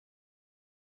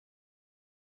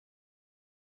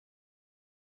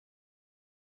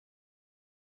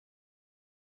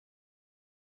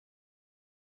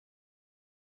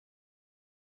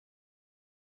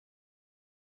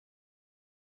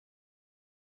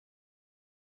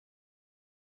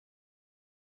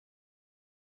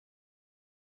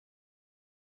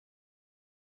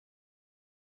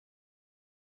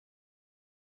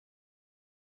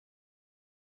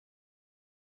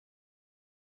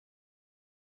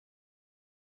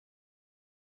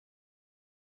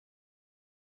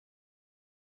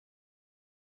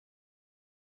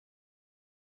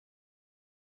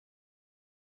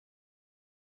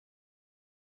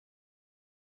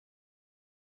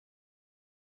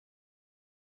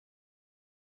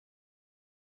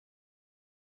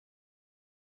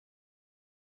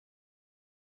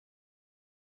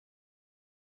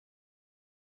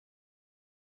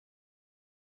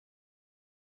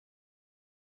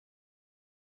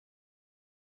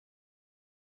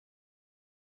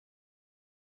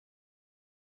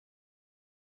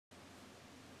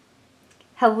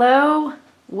Hello,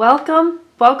 welcome.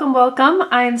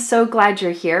 I am so glad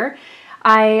you're here.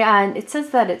 It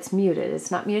says that it's muted. It's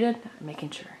not muted? I'm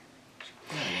making sure.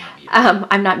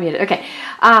 I'm not muted. Okay.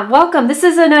 Welcome. This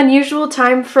is an unusual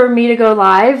time for me to go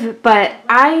live, but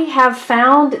I have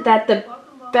found that the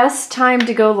best time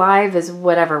to go live is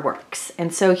whatever works.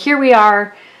 And so here we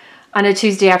are on a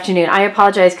Tuesday afternoon. I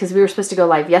apologize because we were supposed to go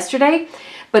live yesterday,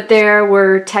 but there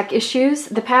were tech issues.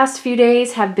 The past few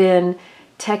days have been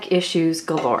tech issues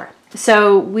galore.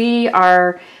 So we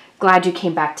are glad you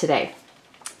came back today.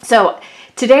 So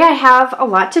today I have a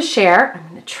lot to share. I'm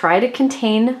going to try to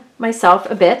contain myself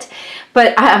a bit,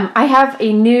 but I have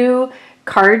a new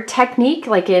card technique,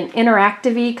 like an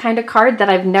interactive-y kind of card that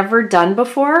I've never done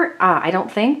before. I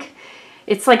don't think.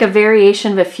 It's like a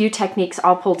variation of a few techniques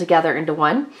all pulled together into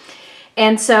one.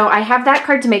 And so I have that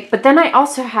card to make, but then I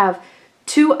also have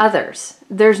two others.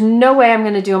 There's no way I'm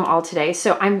going to do them all today.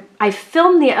 So I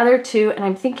filmed the other two, and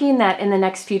I'm thinking that in the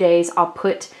next few days I'll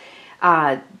put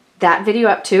that video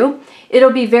up too.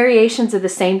 It'll be variations of the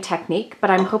same technique, but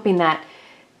I'm hoping that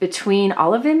between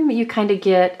all of them you kind of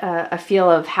get a feel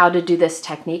of how to do this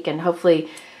technique and hopefully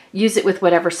use it with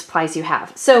whatever supplies you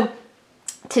have. So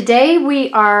today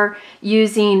we are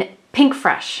using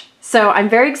Pinkfresh. So I'm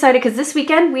very excited because this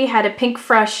weekend we had a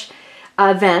Pinkfresh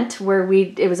event where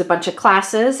it was a bunch of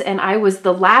classes, and I was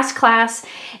the last class,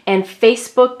 and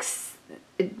Facebook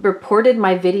reported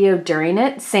my video during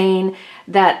it saying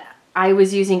that I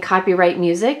was using copyright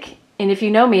music. And if you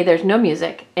know me, there's no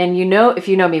music. And if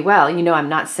you know me well, you know I'm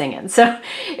not singing. So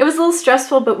it was a little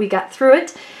stressful, but we got through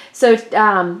it. So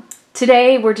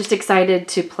today we're just excited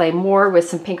to play more with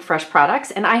some Pinkfresh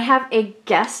products. And I have a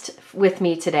guest with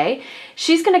me today.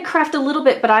 She's going to craft a little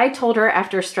bit, but I told her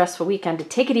after a stressful weekend to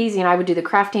take it easy and I would do the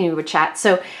crafting and we would chat.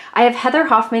 So I have Heather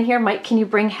Hoffman here. Mike, can you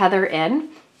bring Heather in?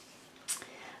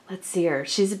 Let's see her.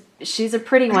 She's a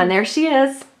pretty one. There she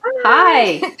is.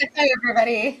 Hi. Hi,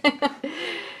 everybody.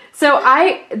 So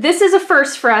this is a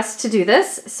first for us to do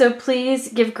this. So please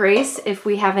give grace if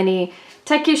we have any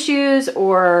tech issues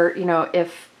or,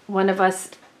 if one of us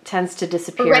tends to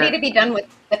disappear. We're ready to be done with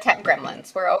the tech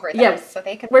gremlins. We're over those. Yes, so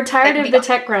we're tired of the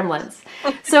tech gremlins.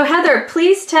 So Heather,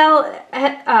 please tell,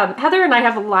 Heather and I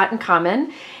have a lot in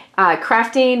common.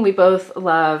 Crafting, we both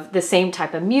love the same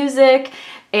type of music.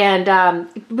 And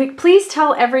please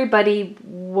tell everybody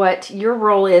what your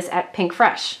role is at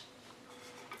Pinkfresh.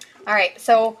 All right,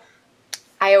 so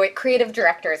creative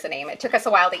director is the name. It took us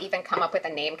a while to even come up with a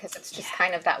name because it's just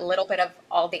kind of that little bit of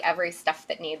all the every stuff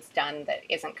that needs done that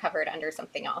isn't covered under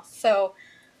something else. So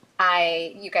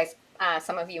you guys,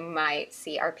 some of you might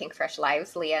see our Pinkfresh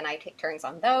lives. Leah and I take turns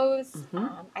on those. Mm-hmm.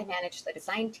 I manage the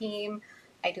design team.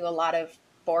 I do a lot of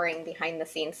boring behind the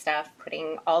scenes stuff,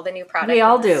 putting all the new products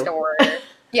in the store.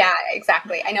 Yeah,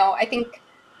 exactly. I know. I think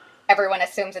everyone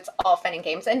assumes it's all fun and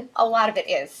games, and a lot of it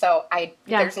is. So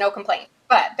there's no complaint.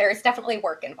 But there's definitely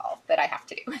work involved that I have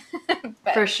to do.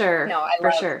 But for sure. No,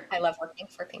 I love working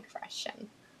for Pinkfresh. And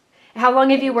how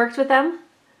long have you worked with them?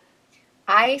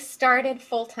 I started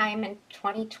full-time in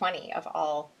 2020 of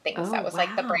all things. Oh, that was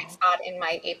like the bright spot in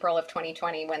my April of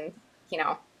 2020 when,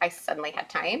 I suddenly had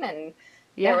time and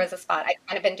there was a spot. I'd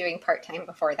kind of been doing part-time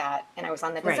before that, and I was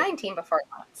on the design team before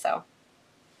that. So,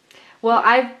 well,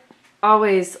 I've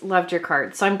always loved your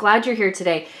cards, so I'm glad you're here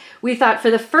today. We thought for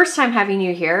the first time having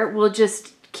you here, we'll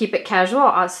just keep it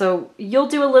casual. So you'll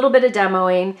do a little bit of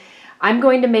demoing. I'm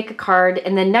going to make a card,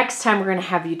 and then next time we're going to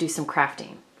have you do some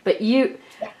crafting. But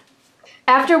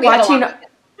after watching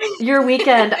your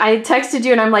weekend, I texted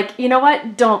you and I'm like, you know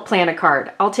what? Don't plan a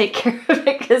card. I'll take care of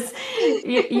it because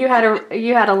you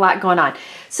had a lot going on.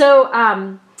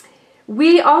 So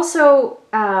we also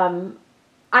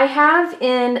I have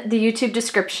in the YouTube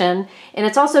description, and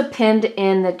it's also pinned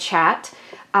in the chat,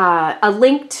 a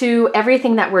link to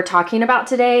everything that we're talking about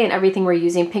today and everything we're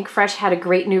using. Pinkfresh had a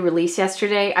great new release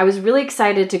yesterday. I was really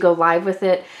excited to go live with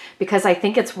it because I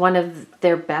think it's one of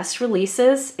their best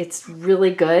releases. It's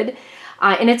really good.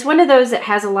 And it's one of those that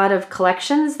has a lot of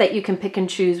collections that you can pick and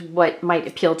choose what might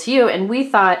appeal to you. And we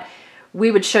thought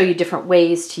we would show you different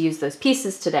ways to use those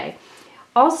pieces today.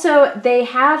 Also, they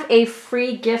have a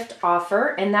free gift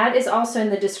offer, and that is also in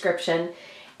the description.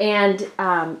 And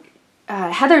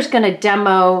Heather's going to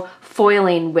demo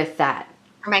foiling with that.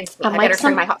 Reminds me, I better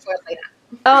turn my hot foil plate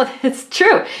on. Oh, it's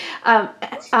true.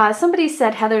 Somebody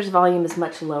said Heather's volume is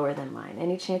much lower than mine.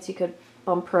 Any chance you could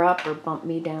bump her up or bump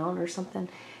me down or something?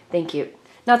 Thank you.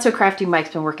 Not so crafty.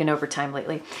 Mike's been working overtime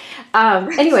lately.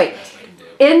 Anyway,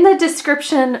 in the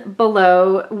description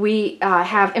below, we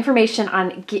have information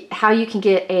on how you can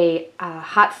get a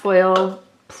hot foil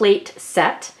plate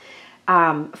set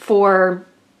for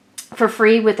for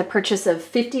free with a purchase of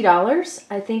 $50,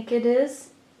 I think it is.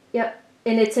 Yep,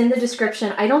 and it's in the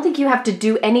description. I don't think you have to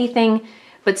do anything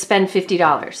but spend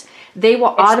 $50. They will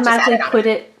automatically put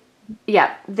it,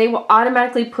 yeah, they will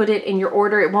automatically put it in your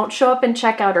order. It won't show up in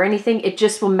checkout or anything. It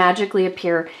just will magically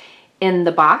appear in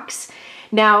the box.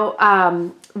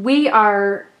 Now,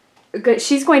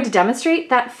 she's going to demonstrate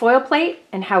that foil plate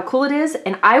and how cool it is,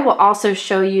 and I will also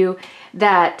show you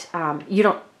that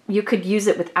you could use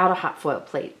it without a hot foil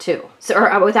plate too,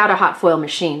 or without a hot foil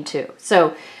machine too.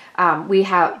 So we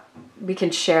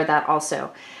can share that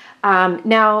also.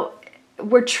 Now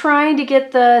we're trying to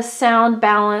get the sound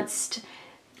balanced.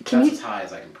 That's as high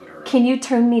as I can put her up. Can you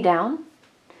turn me down?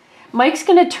 Mike's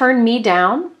gonna turn me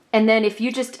down, and then if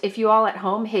you all at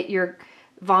home hit your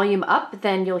volume up,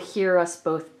 then you'll hear us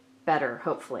both better,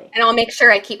 hopefully. And I'll make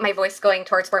sure I keep my voice going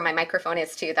towards where my microphone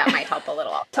is too. That might help a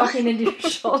little. Talking into your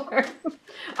shoulder.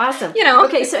 Awesome. You know.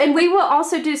 Okay, so and we will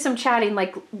also do some chatting,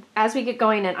 like as we get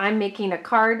going and I'm making a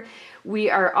card, we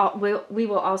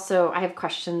will also, I have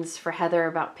questions for Heather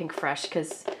about Pinkfresh,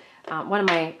 because one of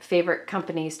my favorite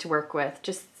companies to work with,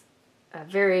 just a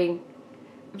very,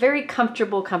 very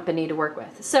comfortable company to work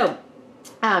with. So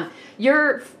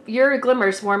your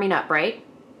glimmer's warming up, right?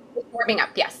 Warming up,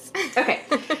 yes. Okay,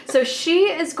 so she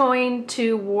is going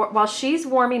to, while she's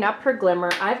warming up her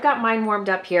glimmer, I've got mine warmed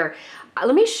up here.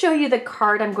 Let me show you the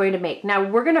card I'm going to make. Now,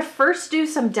 we're going to first do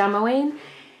some demoing,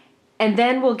 and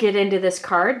then we'll get into this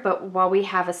card. But while we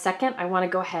have a second, I want to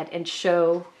go ahead and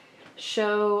show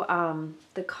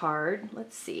the card.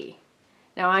 Let's see.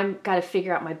 Now, I've got to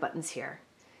figure out my buttons here.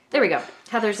 There we go.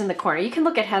 Heather's in the corner. You can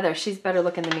look at Heather. She's better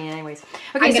looking than me anyways.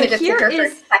 Okay, I'm going to so just sit here for a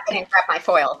second and grab my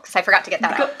foil because I forgot to get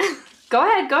that out. Go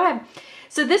ahead.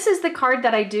 So this is the card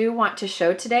that I do want to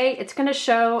show today. It's going to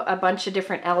show a bunch of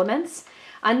different elements.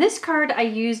 On this card, I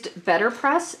used Better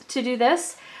Press to do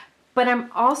this, but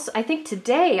I think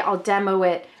today I'll demo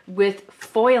it with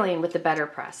foiling with the Better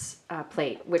Press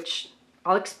plate, which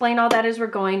I'll explain all that as we're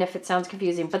going if it sounds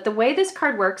confusing. But the way this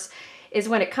card works is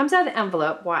when it comes out of the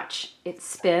envelope, watch, it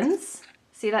spins.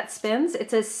 See that spins?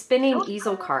 It's a spinning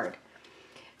easel card.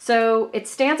 So it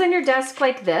stands on your desk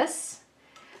like this,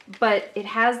 but it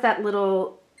has that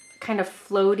little kind of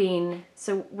floating,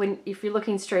 so if you're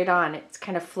looking straight on, it's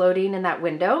kind of floating in that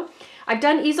window. I've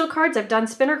done easel cards, I've done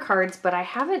spinner cards, but I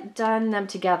haven't done them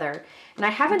together. And I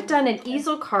haven't done an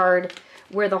easel card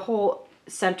where the whole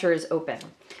center is open.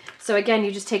 So again,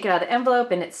 you just take it out of the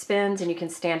envelope and it spins and you can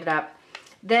stand it up.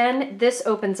 Then this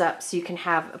opens up so you can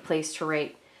have a place to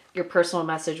write your personal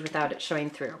message without it showing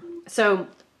through. So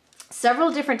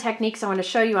several different techniques I want to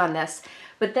show you on this,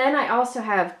 but then I also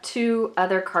have two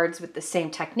other cards with the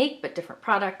same technique but different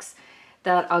products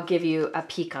that I'll give you a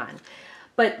peek on.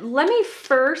 But let me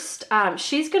first,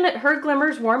 her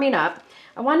glimmer's warming up.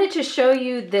 I wanted to show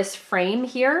you this frame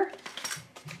here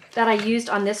that I used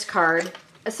on this card.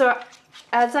 So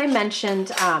as I mentioned,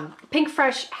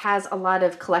 Pinkfresh has a lot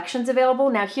of collections available.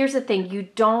 Now here's the thing, you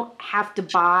don't have to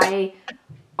buy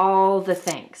all the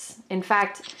things. In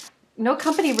fact, no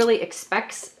company really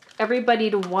expects everybody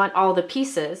to want all the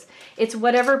pieces. It's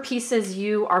whatever pieces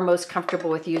you are most comfortable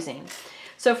with using.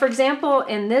 So for example,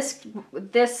 in this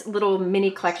little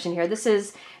mini collection here, this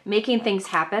is Making Things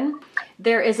Happen.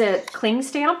 There is a cling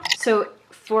stamp. So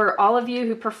for all of you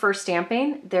who prefer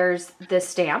stamping, there's this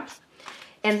stamp.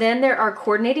 And then there are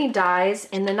coordinating dies.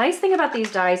 And the nice thing about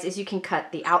these dies is you can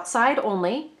cut the outside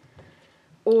only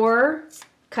or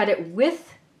cut it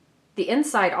with the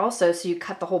inside also, so you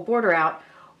cut the whole border out,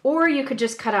 or you could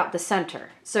just cut out the center.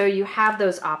 So you have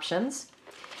those options.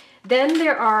 Then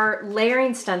there are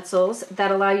layering stencils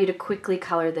that allow you to quickly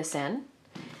color this in.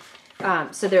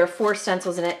 So there are 4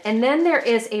 stencils in it. And then there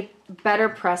is a Better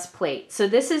Press plate. So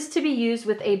this is to be used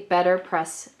with a Better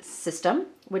Press system,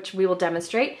 which we will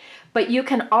demonstrate. But you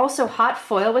can also hot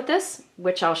foil with this,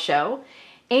 which I'll show.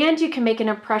 And you can make an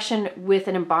impression with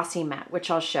an embossing mat,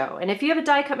 which I'll show. And if you have a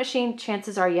die cut machine,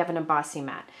 chances are you have an embossing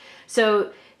mat.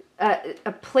 So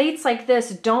plates like this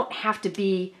don't have to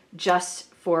be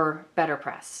just for Better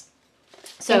Press.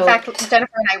 So, in fact,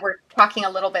 Jennifer and I were talking a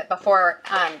little bit before,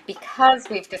 because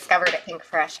we've discovered at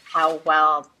Pinkfresh how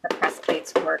well the press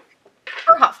plates work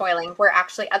for hot foiling. We're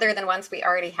actually, other than ones we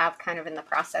already have kind of in the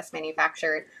process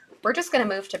manufactured, we're just going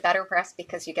to move to Better Press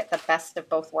because you get the best of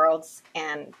both worlds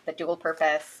and the dual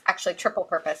purpose, actually triple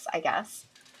purpose, I guess.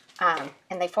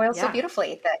 And they foil so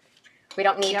beautifully that we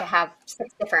don't need to have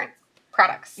 6 different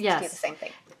products to do the same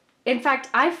thing. In fact,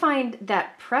 I find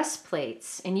that press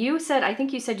plates, and I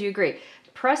think you said you agree,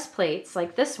 press plates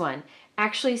like this one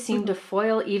actually seem to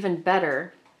foil even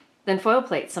better than foil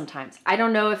plates sometimes. I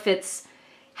don't know if it's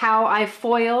how I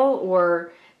foil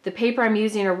or the paper I'm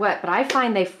using or what, but I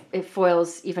find it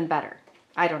foils even better.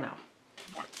 I don't know.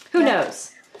 Who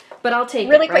knows? But I'll take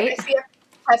really it, right? Quick, I see a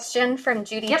question from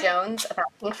Judy Jones about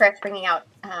Pinkfresh bringing out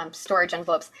storage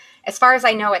envelopes. As far as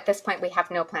I know, at this point, we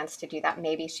have no plans to do that.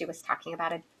 Maybe she was talking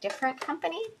about a different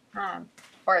company,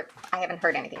 or I haven't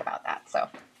heard anything about that. So,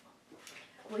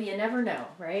 well, you never know,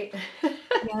 right? You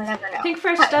never know.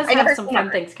 Pinkfresh does have some fun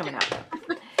things coming out.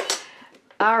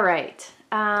 All right.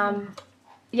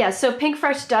 Yeah, so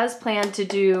Pinkfresh does plan to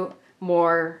do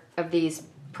more of these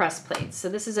press plates. So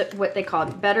this is what they call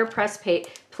better press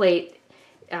plate.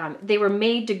 They were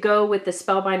made to go with the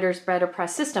Spellbinders better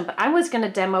press system, but I was going to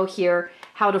demo here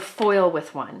how to foil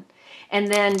with one. And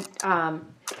then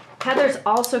Heather's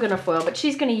also going to foil, but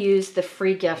she's going to use the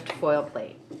free gift foil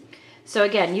plate. So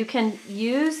again, you can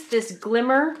use this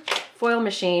Glimmer foil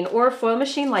machine or a foil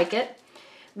machine like it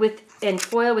and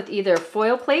foil with either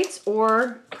foil plates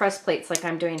or press plates like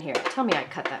I'm doing here. Tell me I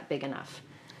cut that big enough.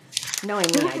 Knowing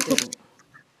me, I didn't.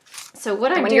 So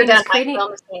what I'm doing is creating... My foil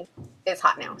machine is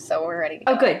hot now, so we're ready to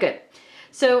go. Oh, good, good.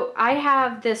 So I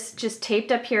have this just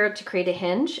taped up here to create a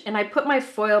hinge, and I put my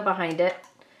foil behind it.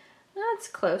 That's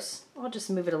close. I'll just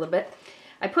move it a little bit.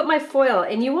 I put my foil,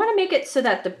 and you want to make it so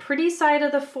that the pretty side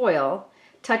of the foil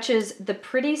touches the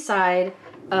pretty side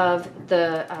of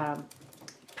the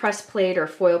press plate or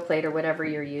foil plate or whatever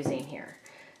you're using here.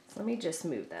 So let me just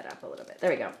move that up a little bit. There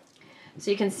we go. So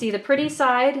you can see the pretty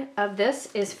side of this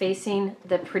is facing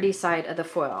the pretty side of the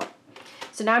foil.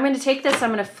 So now I'm going to take this,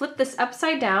 I'm going to flip this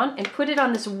upside down and put it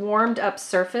on this warmed up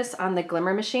surface on the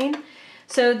Glimmer machine.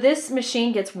 So this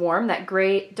machine gets warm, that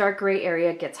dark gray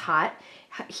area gets hot,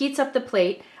 heats up the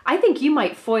plate. I think you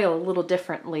might foil a little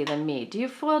differently than me. Do you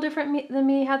foil different than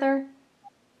me, Heather?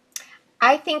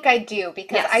 I think I do,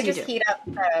 because yes, I just heat up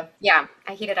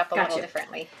I heat it up a little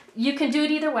differently. You can do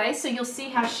it either way, so you'll see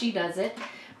how she does it.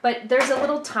 But there's a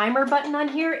little timer button on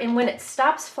here, and when it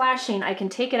stops flashing, I can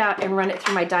take it out and run it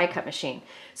through my die cut machine.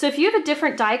 So if you have a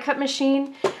different die cut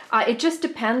machine, it just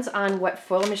depends on what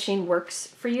foil machine works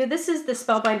for you. This is the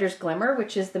Spellbinders Glimmer,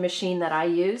 which is the machine that I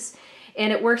use,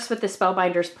 and it works with the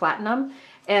Spellbinders Platinum.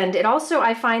 And it also,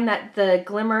 I find that the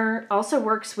Glimmer also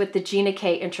works with the Gina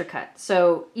K Intracut.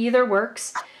 So either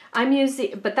works.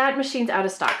 But that machine's out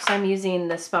of stock, so I'm using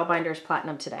the Spellbinders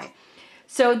Platinum today.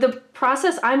 So the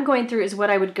process I'm going through is what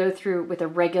I would go through with a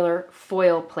regular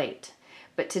foil plate.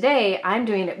 But today I'm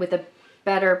doing it with a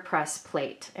better press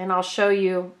plate. And I'll show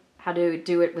you how to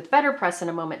do it with better press in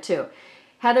a moment too.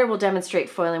 Heather will demonstrate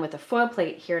foiling with a foil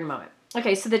plate here in a moment.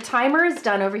 Okay, so the timer is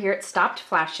done over here. It stopped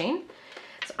flashing.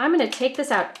 So I'm going to take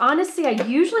this out. Honestly, I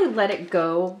usually let it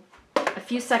go a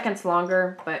few seconds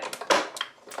longer, but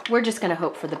we're just going to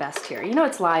hope for the best here. You know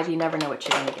it's live. You never know what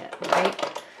you're going to get,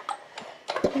 right?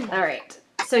 All right.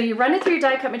 So you run it through your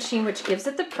die cut machine, which gives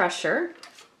it the pressure.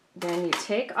 Then you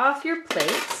take off your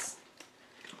plates,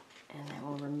 and then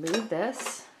we'll remove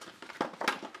this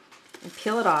and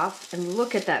peel it off. And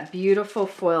look at that beautiful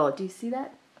foil. Do you see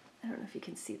that? I don't know if you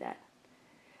can see that.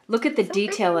 Look at the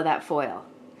detail of that foil.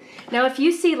 Now, if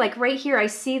you see, like right here, I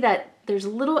see that there's a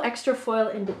little extra foil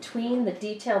in between the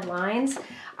detailed lines.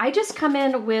 I just come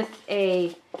in with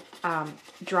a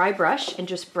dry brush and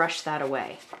just brush that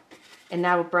away. And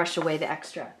that will brush away the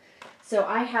extra. So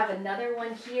I have another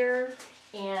one here,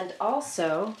 and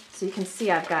also, so you can see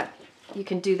you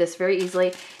can do this very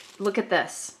easily. Look at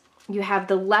this. You have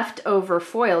the leftover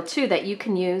foil too that you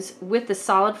can use with the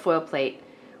solid foil plate,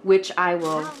 which I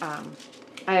will,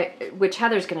 which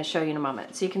Heather's going to show you in a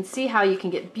moment. So you can see how you can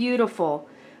get beautiful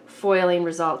foiling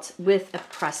results with a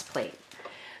press plate.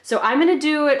 So I'm going to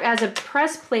do it as a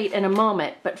press plate in a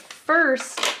moment, but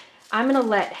first I'm going to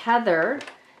let Heather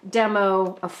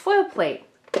demo a foil plate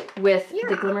with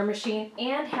the Glimmer machine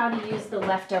and how to use the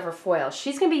leftover foil.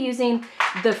 She's going to be using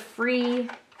the free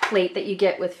plate that you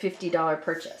get with $50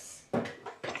 purchase.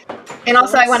 And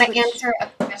also I want to answer a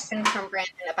question from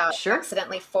Brandon about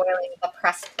accidentally foiling the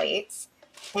press plates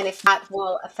and if that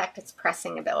will affect its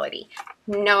pressing ability.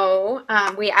 No,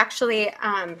 we actually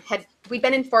we'd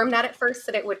been informed that at first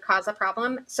that it would cause a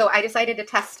problem. So I decided to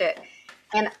test it,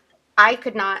 and I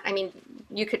could not, I mean,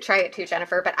 you could try it too,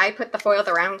 Jennifer, but I put the foil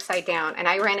the wrong side down and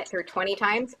I ran it through 20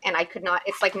 times and I could not,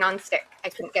 it's like non-stick. I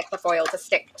couldn't get the foil to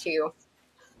stick to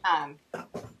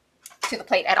the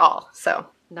plate at all. So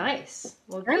nice.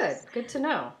 Well, good. Good to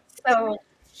know. So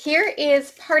here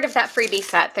is part of that freebie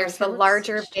set. There's the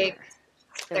larger, big,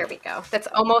 there we go. That's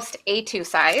almost A2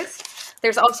 size.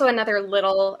 There's also another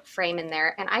little frame in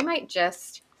there, and I might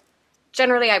just,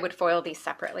 generally I would foil these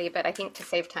separately, but I think to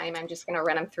save time, I'm just going to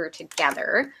run them through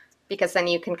together because then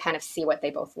you can kind of see what they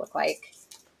both look like.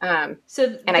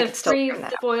 So and I the could still free trim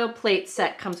that up. foil plate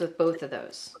set comes with both of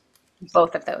those.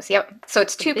 Both of those, yep. So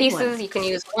it's two pieces. One. You can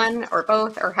use one or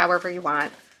both or however you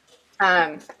want.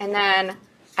 And then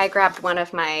I grabbed one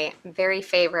of my very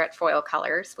favorite foil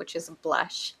colors, which is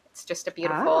blush. It's just a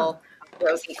beautiful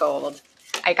rosy gold.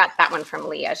 I got that one from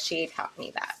Leah. She taught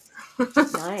me that.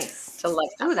 Nice. To love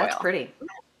that Ooh, that's foil. pretty.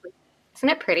 Isn't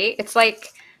it pretty? It's like,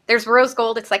 there's rose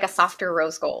gold. It's like a softer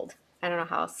rose gold. I don't know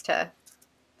how else to,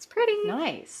 it's pretty.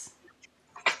 Nice.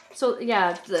 So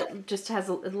yeah, just has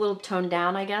a little tone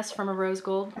down, I guess, from a rose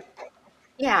gold.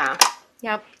 Yeah.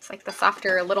 Yep. It's like the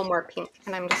softer, a little more pink.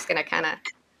 And I'm just going to kind of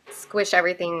squish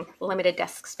everything. Limited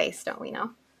desk space, don't we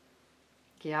know?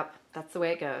 Yep. That's the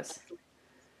way it goes.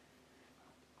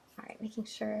 All right. Making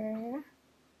sure.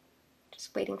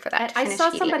 Just waiting for that to I finish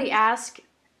saw heating. somebody ask,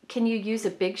 can you use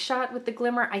a big shot with the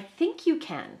glimmer? I think you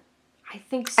can. I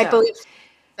think so. I believe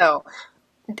so.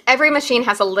 Every machine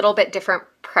has a little bit different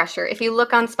pressure. If you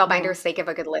look on Spellbinders, they give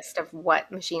a good list of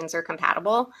what machines are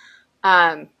compatible.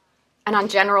 And on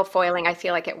general foiling, I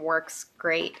feel like it works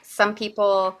great. Some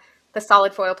people, the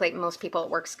solid foil plate, most people, it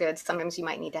works good. Sometimes you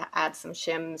might need to add some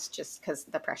shims just because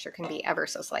the pressure can be ever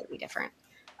so slightly different.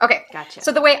 Okay, Gotcha.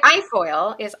 So the way I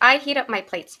foil is I heat up my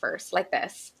plates first, like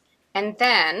this. And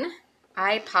then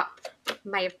I pop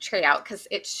my tray out because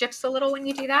it shifts a little when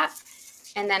you do that.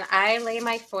 And then I lay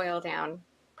my foil down,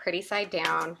 pretty side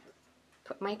down,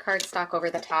 put my cardstock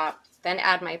over the top, then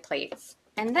add my plates,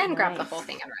 and then grab the whole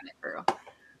thing and run it through.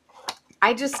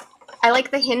 I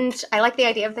like the hinge. I like the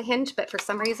idea of the hinge, but for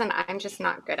some reason, I'm just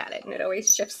not good at it, and it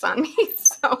always shifts on me.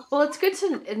 So, well, it's good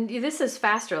to, and this is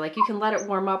faster. Like you can let it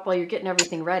warm up while you're getting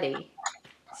everything ready.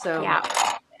 So, yeah.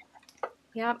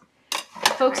 Yep.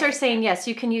 Folks are saying yes,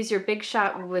 you can use your big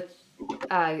shot with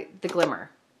the glimmer.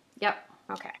 Yep.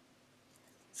 Okay.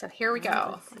 So here we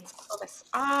go. Let's pull this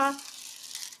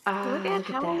off. Look at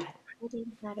how that. pretty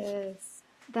that is.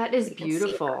 That is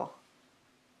beautiful.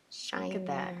 Shine. Look at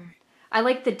that. I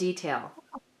like the detail.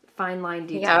 Fine line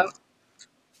detail. Yep.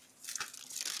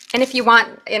 And if you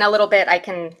want, in a little bit, I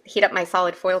can heat up my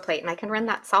solid foil plate, and I can run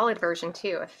that solid version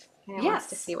too if anyone wants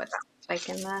to see what that looks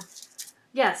like in the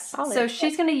Yes. solid. So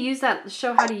she's going to use that,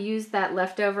 show how to use that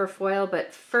leftover foil,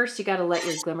 but first you got to let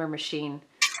your glimmer machine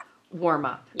warm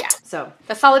up. Yeah. So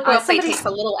the solid foil plate takes a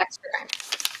little extra time.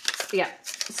 Yeah.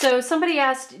 So somebody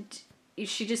asked,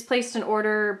 she just placed an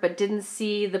order but didn't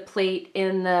see the plate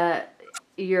in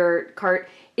your cart.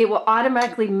 It will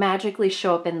automatically magically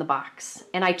show up in the box.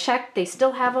 And I checked, they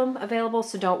still have them available,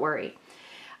 so don't worry.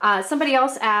 Somebody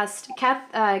else asked,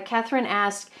 Catherine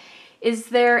asked, is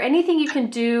there anything you can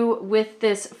do with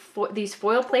these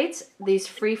foil plates, these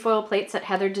free foil plates that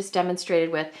Heather just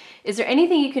demonstrated with? Is there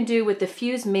anything you can do with the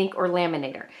Fuse Mink or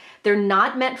Laminator? They're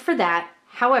not meant for that.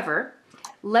 However,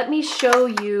 let me show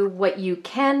you what you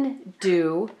can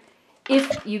do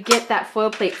if you get that foil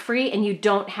plate free and you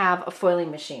don't have a foiling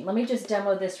machine. Let me just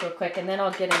demo this real quick and then I'll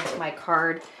get into my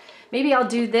card. Maybe I'll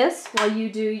do this while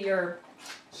you do your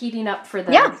heating up for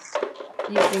the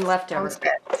using leftovers.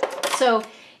 So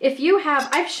if you have,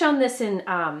 I've shown this in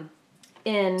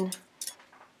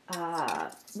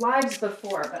lives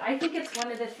before, but I think it's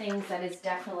one of the things that is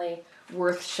definitely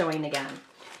worth showing again.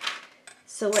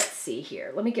 So let's see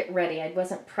here. Let me get ready. I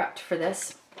wasn't prepped for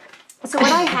this. So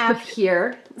what I have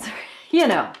here, you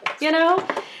know,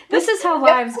 this is how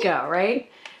lives go, right?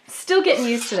 Still getting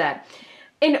used to that.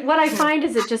 And what I find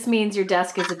is it just means your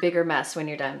desk is a bigger mess when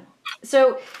you're done.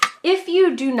 So if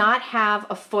you do not have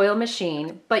a foil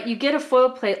machine, but you get a foil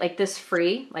plate like this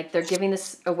free, like they're giving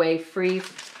this away free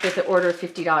with the order of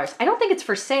 $50. I don't think it's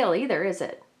for sale either, is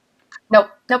it?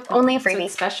 Nope, only a freebie. So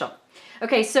it's special.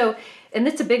 Okay, so, and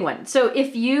it's a big one. So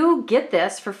if you get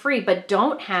this for free, but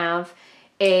don't have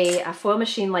a foil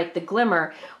machine like the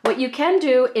Glimmer, what you can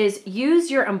do is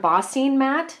use your embossing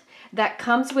mat that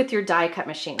comes with your die cut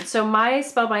machine. So my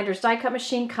Spellbinders die cut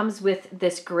machine comes with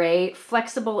this gray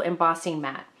flexible embossing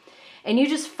mat. And you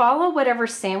just follow whatever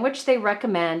sandwich they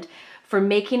recommend for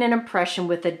making an impression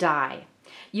with a die.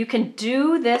 You can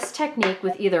do this technique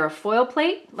with either a foil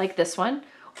plate like this one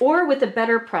or with a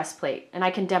better press plate, and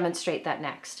I can demonstrate that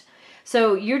next.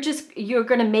 So you're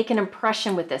going to make an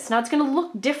impression with this. Now it's going to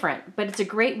look different, but it's a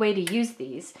great way to use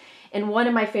these. And one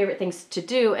of my favorite things to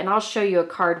do, and I'll show you a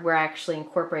card where I actually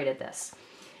incorporated this.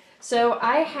 So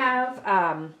I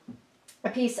have a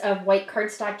piece of white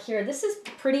cardstock here. This is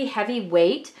pretty heavy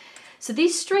weight. So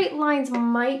these straight lines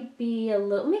might be a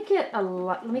little,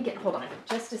 hold on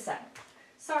just a second.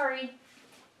 Sorry.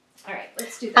 All right,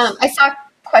 let's do this. I saw a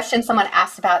question someone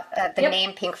asked about the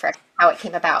name Pinkfresh, how it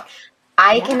came about.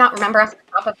 I cannot remember off the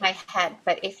top of my head,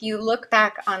 but if you look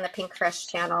back on the Pinkfresh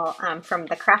channel from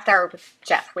the craft hour with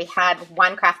Jeff, we had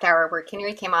one craft hour where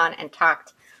Kinnery came on and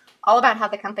talked all about how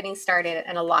the company started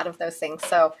and a lot of those things.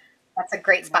 So that's a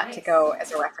great spot to go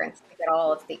as a reference to get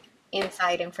all of the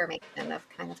inside information of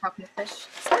kind of how Pinkfresh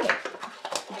started.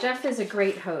 Jeff is a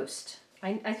great host.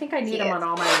 I think I need him on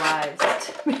all my lives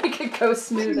to make it go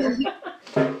smoother.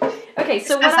 Okay,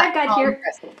 so what I've got here,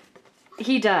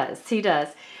 he does.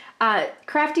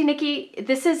 Crafty Nikki,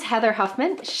 this is Heather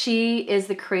Hoffman. She is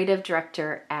the creative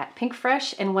director at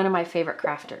Pinkfresh and one of my favorite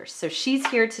crafters. So she's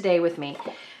here today with me.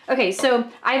 Okay, so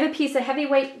I have a piece of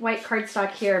heavyweight white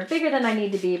cardstock here, bigger than I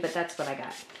need to be, but that's what I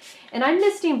got. And I'm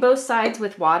misting both sides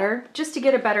with water just to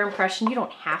get a better impression. You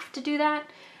don't have to do that,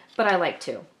 but I like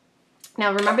to.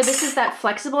 Now remember, this is that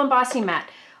flexible embossing mat.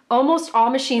 Almost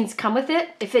all machines come with it.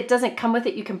 If it doesn't come with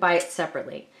it, you can buy it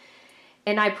separately.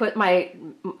 And I put my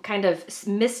kind of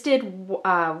misted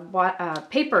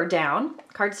paper down,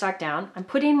 cardstock down. I'm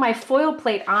putting my foil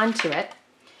plate onto it,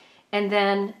 and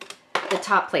then the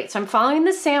top plate. So I'm following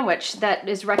the sandwich that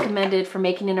is recommended for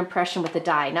making an impression with a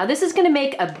die. Now this is going to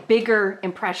make a bigger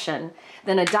impression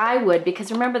than a die would,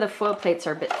 because remember, the foil plates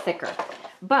are a bit thicker,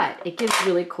 but it gives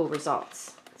really cool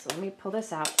results. So let me pull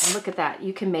this out and look at that.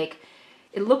 You can make,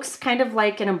 it looks kind of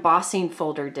like an embossing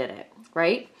folder did it,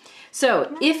 right?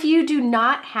 So if you do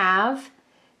not have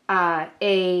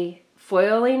a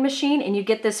foiling machine and you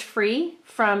get this free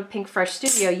from Pinkfresh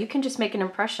Studio, you can just make an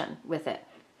impression with it.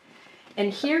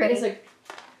 And here is a,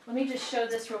 let me just show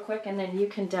this real quick and then you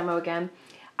can demo again.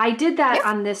 I did that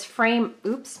on this frame,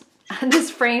 oops, on this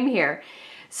frame here.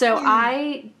 So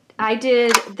I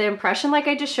did the impression like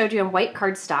I just showed you on white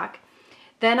cardstock.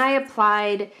 Then I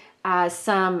applied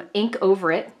some ink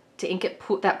over it to ink it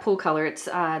that pool color. It's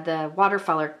the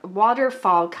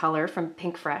waterfall color from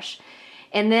Pinkfresh.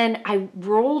 And then I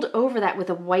rolled over that with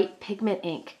a white pigment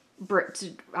ink,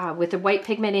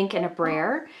 and a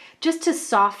brayer, just to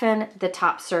soften the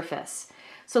top surface.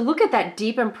 So look at that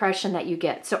deep impression that you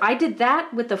get. So I did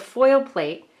that with the foil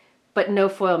plate, but no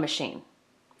foil machine.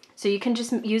 So you can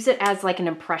just use it as like an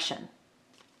impression.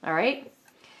 All right.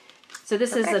 So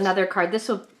this is another card. This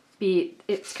will be,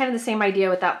 it's kind of the same idea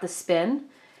without the spin.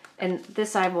 And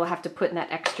this I will have to put in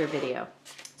that extra video.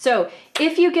 So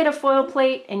if you get a foil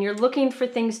plate and you're looking for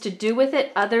things to do with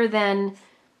it other than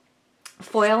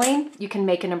foiling, you can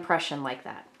make an impression like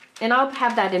that. And I'll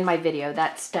have that in my video,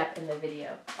 that step in the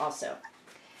video also.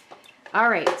 All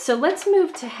right, so let's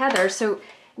move to Heather. So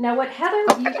now what Heather,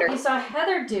 you saw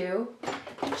Heather do,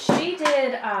 she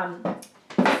did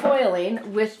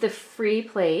foiling with the free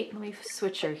plate. Let me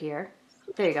switch her here.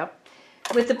 There you go.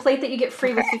 With the plate that you get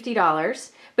free with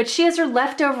 $50. But she has her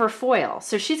leftover foil.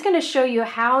 So she's going to show you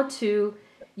how to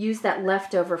use that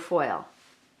leftover foil.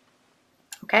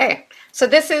 Okay, so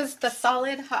this is the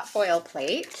solid hot foil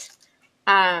plate.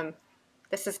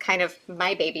 This is kind of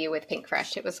my baby with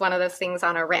Pinkfresh. It was one of those things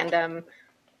on a random,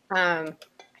 I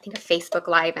think a Facebook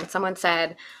Live, and someone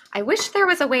said, I wish there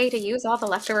was a way to use all the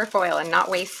leftover foil and not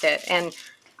waste it. And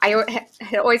I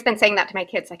had always been saying that to my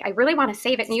kids, like, I really want to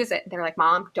save it and use it. They're like,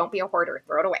 Mom, don't be a hoarder.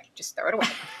 Throw it away. Just throw it away.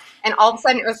 And all of a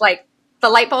sudden it was like, the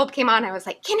light bulb came on. I was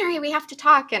like, Kinnery, we have to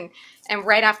talk. And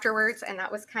right afterwards, and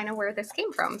that was kind of where this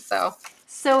came from.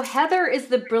 So Heather is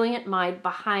the brilliant mind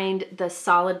behind the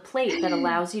solid plate that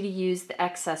allows you to use the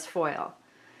excess foil.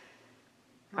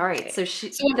 All right, so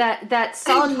that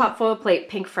solid hot foil plate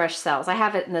Pinkfresh sells. I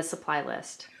have it in the supply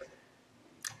list.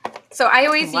 So I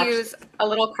always use a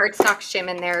little cardstock shim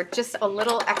in there, just a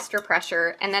little extra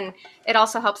pressure. And then it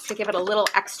also helps to give it a little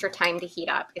extra time to heat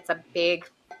up. It's a big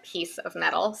piece of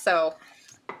metal, so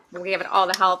we give it all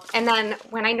the help. And then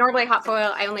when I normally hot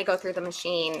foil, I only go through the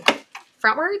machine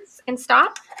frontwards and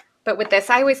stop. But with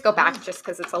this, I always go back just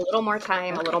because it's a little more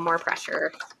time, a little more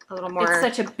pressure, a little more. It's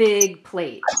such a big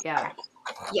plate. Yeah.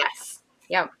 Yes.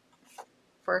 Yep.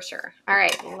 For sure. All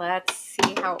right. Let's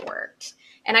see how it worked.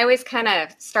 And I always kind of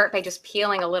start by just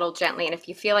peeling a little gently. And if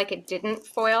you feel like it didn't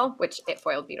foil, which it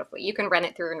foiled beautifully, you can run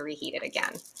it through and reheat it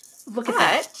again. Look at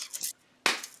that.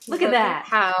 Look at that.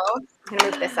 How I'm going to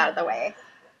move this out of the way.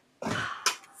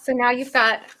 So now you've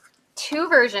got two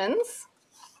versions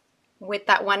with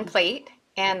that one plate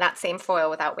and that same foil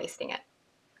without wasting it.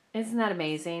 Isn't that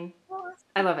amazing?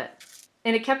 I love it.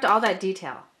 And it kept all that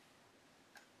detail.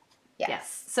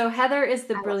 Yes. So Heather is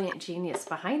the brilliant genius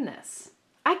behind this.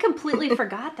 I completely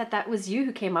forgot that was you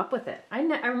who came up with it. I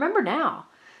remember now.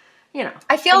 You know,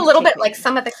 I feel a little bit like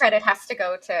some of the credit has to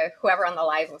go to whoever on the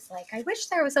live was like, I wish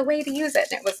there was a way to use it.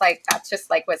 And it was like, that's just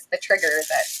like was the trigger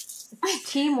that.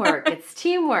 It's teamwork. It's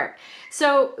teamwork.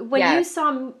 So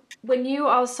when you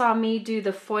all saw me do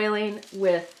the foiling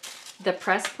with the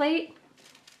press plate,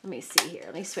 let me see here,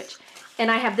 let me switch. And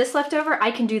I have this left over,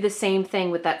 I can do the same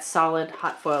thing with that solid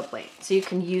hot foil plate. So you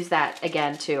can use that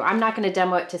again too. I'm not gonna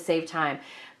demo it to save time,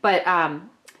 but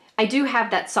I do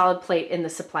have that solid plate in the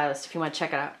supply list if you wanna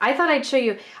check it out. I thought I'd show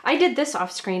you, I did this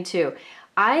off screen too.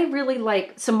 I really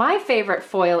like, so my favorite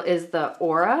foil is the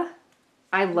Aura.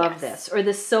 I love this, or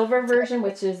the silver version,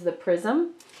 which is the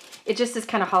Prism. It just is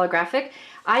kind of holographic.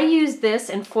 I use this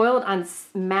and foiled on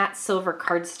matte silver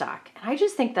cardstock. And I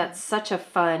just think that's such a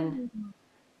fun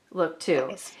look too.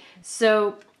 Nice.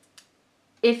 So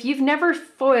if you've never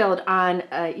foiled on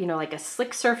a, you know, like a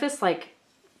slick surface, like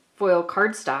foil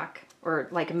cardstock or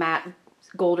like matte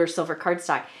gold or silver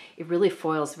cardstock, it really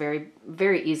foils very,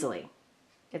 very easily.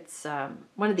 It's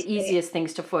one of the easiest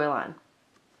things to foil on.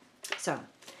 So,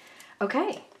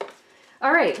 okay.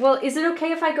 All right, well, is it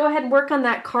okay if I go ahead and work on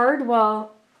that card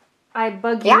while I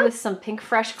bug you with some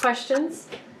Pinkfresh questions?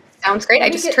 Sounds great. I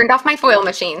just turned off my foil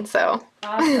machine, so.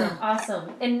 Awesome,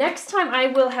 awesome. And next time I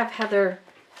will have Heather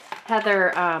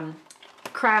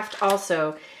craft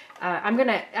also. I'm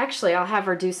gonna, actually, I'll have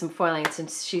her do some foiling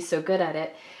since she's so good at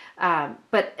it.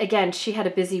 But again, she had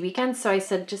a busy weekend, so I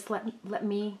said, just let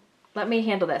me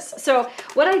handle this. So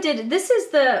what I did, this is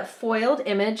the foiled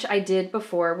image I did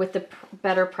before with the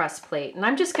better press plate. And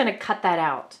I'm just gonna cut that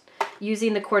out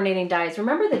using the coordinating dies.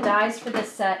 Remember the dies for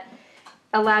this set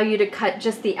allow you to cut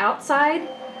just the outside,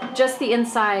 just the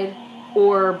inside,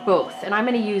 or both. And I'm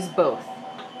gonna use both.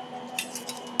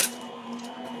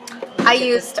 I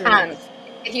used,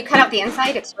 if you cut out the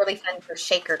inside, it's really fun for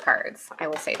shaker cards. I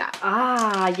will say that.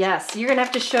 Ah, yes. You're gonna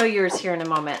have to show yours here in a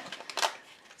moment.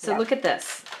 So look at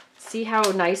this. See how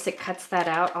nice it cuts that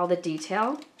out, all the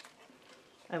detail?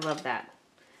 I love that.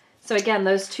 So again,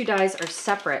 those two dies are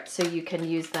separate, so you can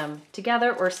use them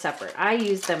together or separate. I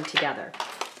use them together.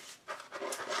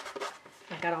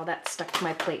 I got all that stuck to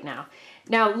my plate now.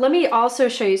 Now, let me also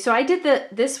show you. So I did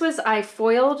I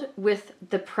foiled with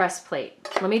the press plate.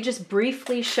 Let me just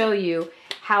briefly show you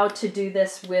how to do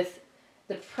this with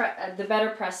the better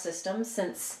press system,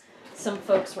 since some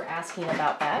folks were asking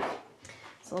about that.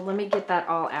 So let me get that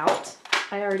all out.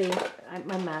 I'm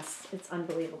a mess. It's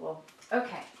unbelievable.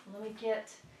 Okay, let me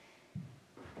get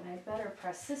my better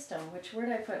press system. Where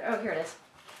did I put? Oh, here it is.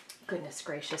 Goodness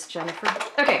gracious, Jennifer.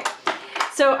 Okay,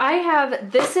 so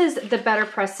this is the better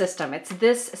press system. It's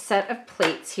this set of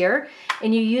plates here,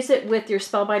 and you use it with your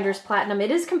Spellbinders Platinum.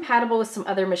 It is compatible with some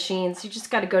other machines. You just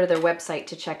got to go to their website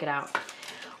to check it out.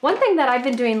 One thing that I've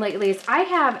been doing lately is I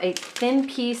have a thin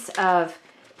piece of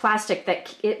plastic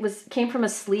that came from a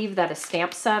sleeve that a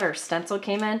stamp set or stencil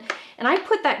came in, and I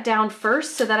put that down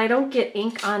first so that I don't get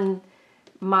ink on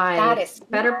my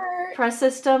better press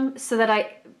system, so that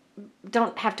I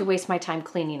don't have to waste my time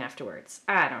cleaning afterwards.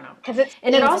 I don't know.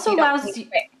 And it also allows you,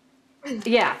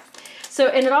 yeah. So,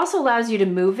 and it also allows you to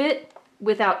move it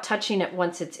without touching it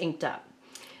once it's inked up.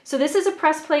 So this is a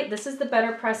press plate. This is the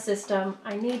better press system.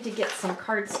 I need to get some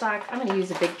cardstock. I'm going to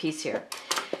use a big piece here.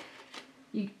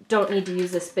 You don't need to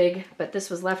use this big, but this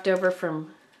was left over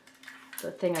from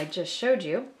the thing I just showed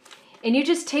you. And you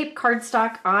just tape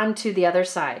cardstock onto the other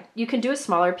side. You can do a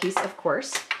smaller piece, of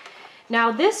course.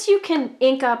 Now this you can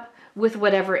ink up with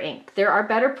whatever ink. There are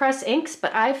better press inks,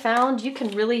 but I found you can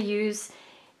really use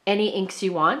any inks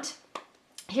you want.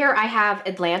 Here I have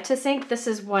Atlantis ink. This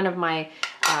is one of my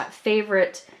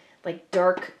favorite like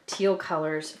dark teal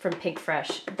colors from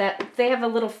Pinkfresh. They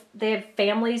have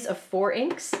families of 4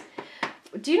 inks.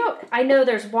 Do you know, I know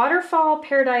there's Waterfall,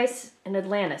 Paradise, and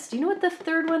Atlantis. Do you know what the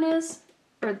third one is?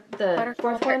 Or the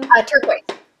fourth one?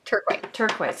 Turquoise.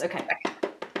 Turquoise, okay.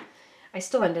 I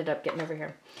still ended up getting over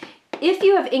here. If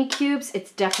you have ink cubes,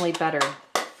 it's definitely better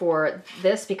for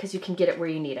this because you can get it where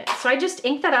you need it. So I just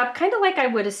ink that up kind of like I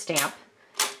would a stamp.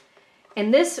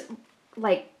 And this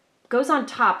like goes on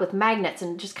top with magnets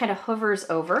and just kind of hovers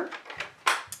over.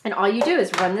 And all you do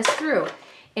is run this through.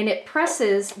 And it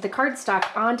presses the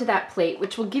cardstock onto that plate,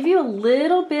 which will give you a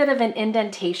little bit of an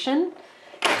indentation,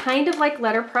 kind of like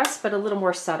letterpress, but a little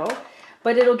more subtle.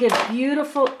 But it'll give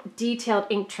beautiful, detailed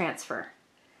ink transfer.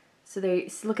 So there,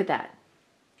 look at that.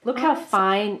 Look how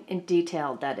fine and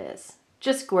detailed that is.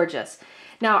 Just gorgeous.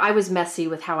 Now, I was messy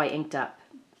with how I inked up,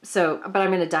 but I'm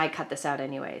going to die cut this out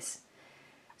anyways.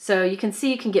 So you can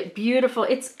see you can get beautiful.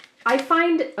 I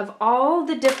find of all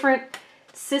the different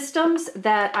systems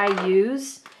that I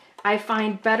use, I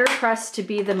find better press to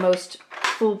be the most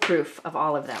foolproof of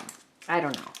all of them. I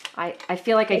don't know. I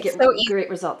feel like I get great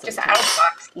results. Just out of the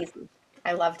box, easy.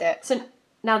 I loved it. So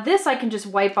now this I can just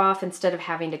wipe off instead of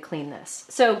having to clean this.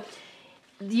 So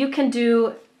you can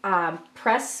do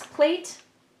press plate.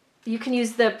 You can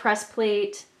use the press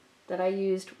plate, that I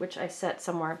used, which I set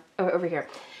somewhere over here.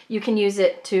 You can use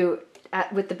it to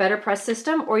with the better press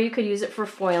system, or you could use it for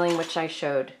foiling, which I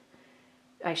showed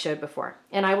before.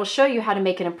 And I will show you how to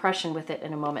make an impression with it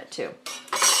in a moment too.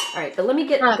 All right, but let me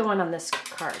get going on this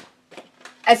card.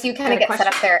 As you kind of get set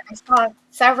up there, I saw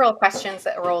several questions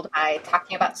that rolled by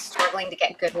talking about struggling to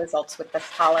get good results with the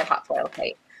solid hot foil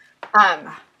plate.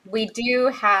 We do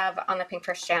have on the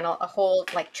Pinkfresh channel a whole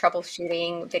like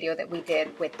troubleshooting video that we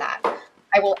did with that.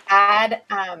 I will add,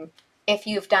 if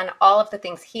you've done all of the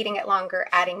things, heating it longer,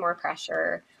 adding more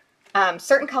pressure.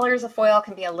 Certain colors of foil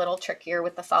can be a little trickier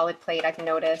with the solid plate, I've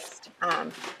noticed. I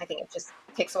think it just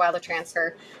takes a while to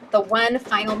transfer. The one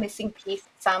final missing piece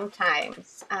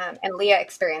sometimes, and Leah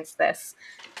experienced this,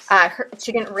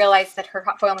 she didn't realize that her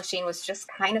hot foil machine was just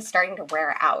kind of starting to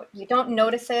wear out. You don't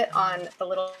notice it on the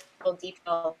little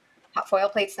detail hot foil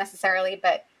plates necessarily,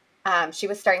 but she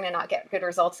was starting to not get good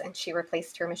results, and she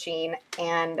replaced her machine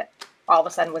and all of a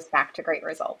sudden was back to great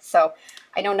results. So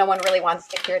I know no one really wants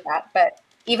to hear that, but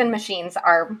even machines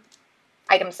are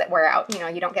items that wear out. You know,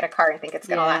 you don't get a car and think it's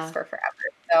going to last for forever.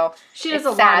 So she does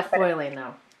a lot of foiling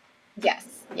though.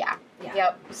 Yes. Yeah.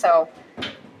 Yep. So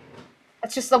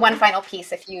it's just the one final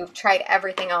piece. If you've tried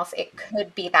everything else, it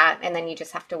could be that, and then you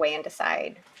just have to weigh and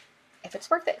decide if it's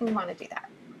worth it, and you want to do that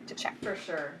to check. For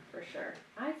sure.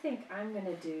 I think I'm going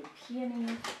to do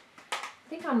peony. I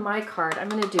think on my card, I'm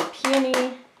going to do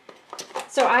peony.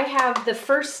 So I have the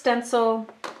first stencil.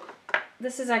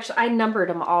 This is actually, I numbered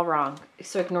them all wrong,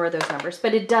 so ignore those numbers,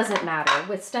 but it doesn't matter.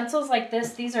 With stencils like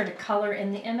this, these are to color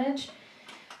in the image.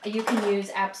 You can use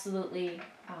absolutely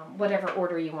whatever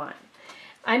order you want.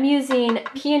 I'm using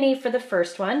peony for the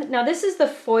first one. Now this is the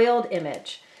foiled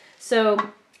image.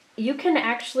 So you can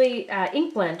actually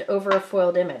ink blend over a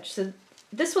foiled image. So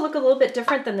this will look a little bit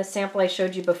different than the sample I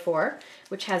showed you before,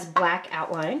 which has black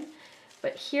outline.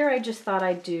 But here I just thought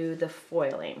I'd do the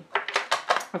foiling,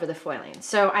 over the foiling.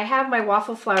 So I have my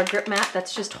waffle flower grip mat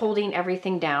that's just holding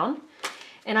everything down.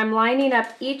 And I'm lining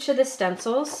up each of the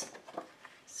stencils.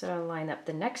 So I'll line up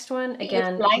the next one.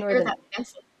 Again, ignore that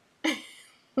stencil.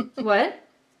 What?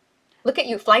 Look at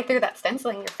you fly through that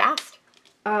stenciling, you're fast.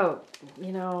 Oh,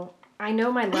 you know, I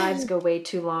know my lives go way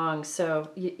too long,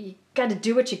 so you got to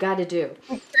do what you got to do.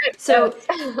 So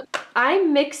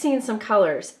I'm mixing some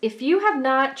colors. If you have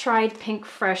not tried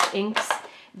Pinkfresh inks,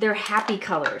 they're happy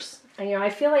colors. And, you know,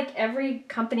 I feel like every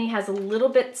company has a little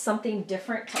bit something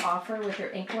different to offer with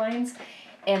their ink lines,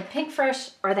 and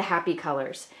Pinkfresh are the happy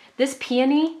colors. This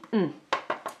peony,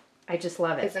 I just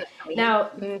love it. Isn't it now,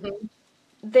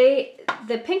 the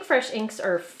Pinkfresh inks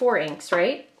are 4 inks,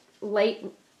 right? Light,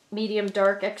 medium,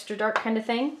 dark, extra dark kind of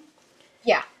thing.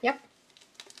 Yeah, yep.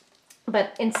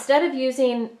 But instead of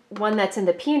using one that's in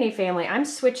the peony family, I'm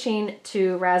switching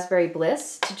to Raspberry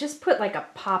Bliss to just put like a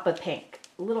pop of pink,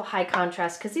 a little high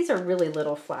contrast, because these are really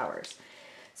little flowers.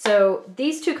 So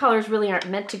these two colors really aren't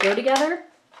meant to go together,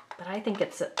 but I think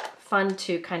it's fun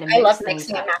to kind of mix things up. I love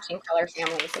mixing and matching color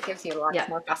families. It gives you lots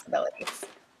more possibilities.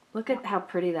 Look at how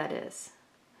pretty that is.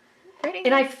 Pretty.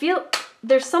 And I feel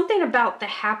there's something about the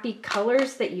happy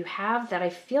colors that you have that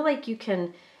I feel like you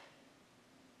can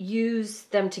use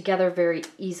them together very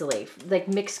easily, like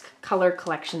mix color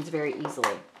collections very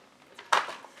easily.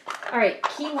 All right,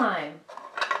 key lime,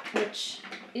 which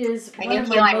is one of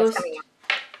my most...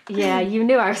 Yeah, you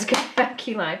knew I was going to have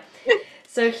key lime.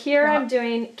 So here I'm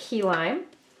doing key lime.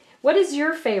 What is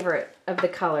your favorite of the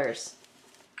colors?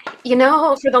 You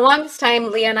know, for the longest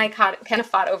time, Leah and I kind of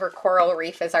fought over Coral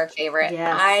Reef as our favorite.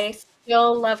 Yes. I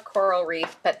still love Coral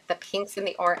Reef, but the pinks and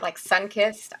the orange, like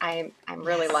Sunkissed, I'm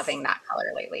really loving that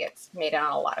color lately. It's made it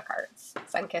on a lot of cards.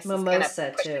 Sunkissed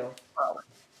Mimosa is too.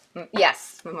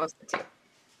 Yes, Mimosa too.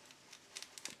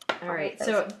 All right,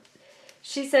 so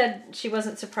she said she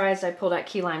wasn't surprised I pulled out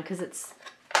key lime because it's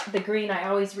the green I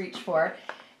always reach for.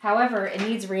 However, it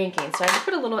needs re-inking, so I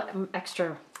put a little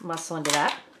extra muscle into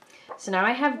that. So now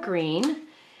I have green.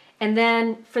 And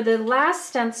then for the last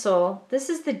stencil, this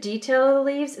is the detail of the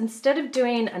leaves. Instead of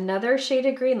doing another shade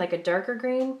of green, like a darker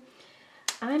green,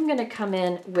 I'm going to come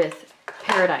in with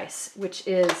Paradise, which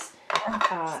is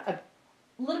a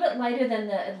little bit lighter than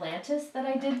the Atlantis that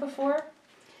I did before.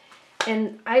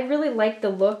 And I really like the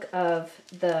look of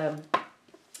the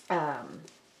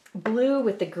blue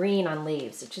with the green on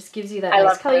leaves. It just gives you that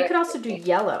nice color. You could also do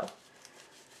yellow.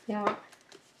 Yeah.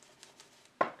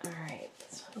 All right.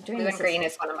 So I'm doing blue and green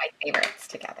is one of my favorites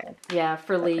together. Yeah,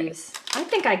 for leaves. I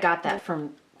think I got that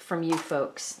from you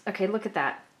folks. Okay, look at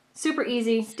that. Super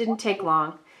easy. Didn't take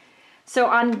long. So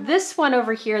on this one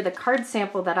over here, the card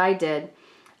sample that I did,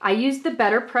 I used the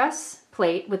Better Press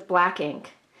plate with black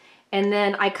ink. And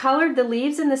then I colored the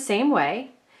leaves in the same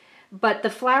way. But the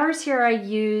flowers here, I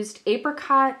used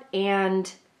apricot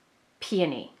and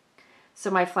peony. So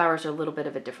my flowers are a little bit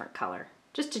of a different color,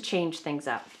 just to change things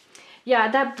up. Yeah,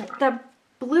 that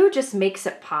blue just makes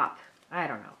it pop. I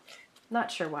don't know.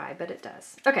 Not sure why, but it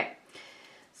does. Okay,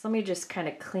 so let me just kind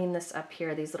of clean this up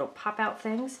here, these little pop-out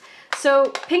things.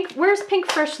 So where's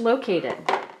Pinkfresh located?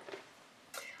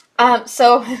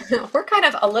 So we're kind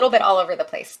of a little bit all over the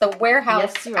place. The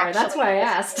warehouse. Yes, you are. That's why I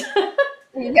asked.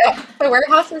 Yeah, the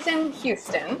warehouse is in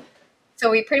Houston. So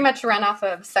we pretty much run off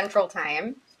of Central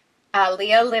Time.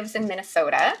 Leah lives in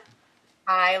Minnesota.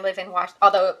 I live in Washington,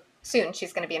 although soon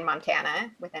she's going to be in Montana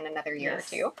within another year or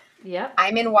two. Yep.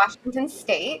 I'm in Washington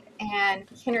State, and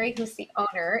Henry, who's the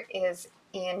owner, is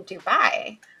in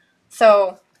Dubai.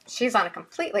 So she's on a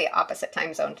completely opposite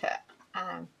time zone to,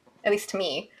 at least to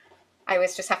me. I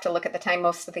always just have to look at the time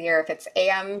most of the year. If it's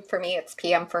AM for me, it's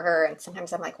PM for her. And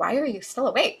sometimes I'm like, why are you still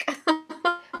awake?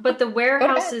 But the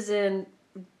warehouse is in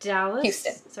Dallas?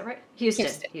 Houston. Is that right?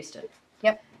 Houston.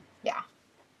 Yep. Yeah.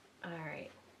 All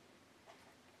right.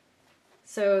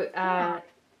 So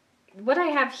what I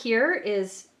have here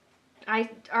is I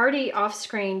already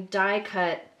off-screen die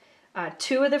cut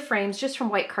 2 of the frames just from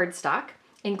white cardstock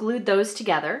and glued those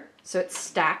together so it's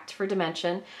stacked for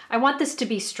dimension. I want this to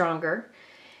be stronger,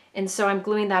 and so I'm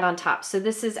gluing that on top. So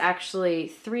this is actually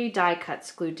 3 die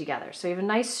cuts glued together. So you have a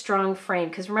nice strong frame,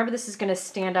 because remember this is going to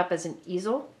stand up as an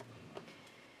easel.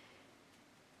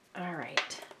 All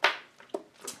right.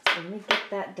 So let me get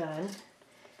that done.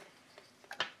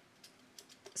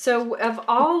 So of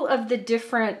all of the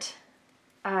different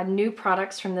new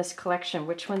products from this collection,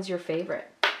 which one's your favorite?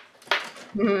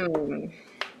 Man,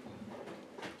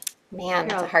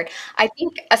 that's hard. I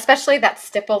think especially that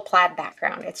stipple plaid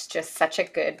background. It's just such a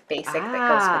good basic that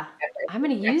goes with everything. I'm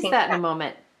going to use that in a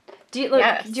moment. Do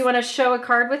you want to show a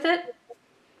card with it?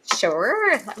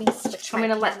 Sure. Let me switch. I'm going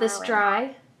to let this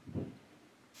dry.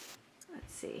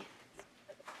 Let's see.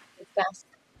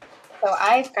 So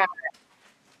I've got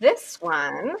this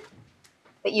one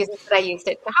that I used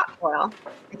it to hot foil.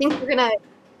 I think we're gonna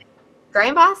dry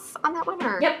emboss on that one,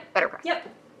 or better press. Yep.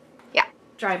 Yeah.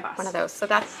 Dry emboss. One of those. So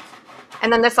that's,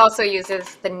 and then this also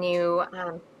uses the new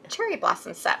cherry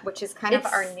blossom set, which is kind of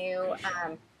our new.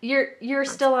 You're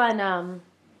still on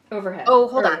overhead. Oh,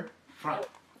 hold on. Front.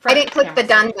 I didn't click the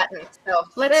done button, so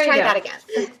let's try that again.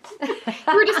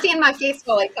 You were just seeing my face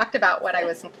while I talked about what I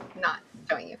was not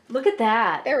showing you. Look at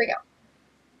that. There we go.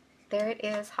 There it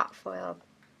is, hot foiled.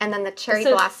 And then the cherry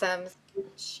blossoms,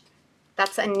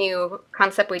 that's a new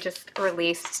concept we just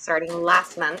released starting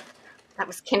last month. That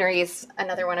was Kinnery's,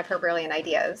 another one of her brilliant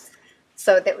ideas.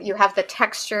 So that you have the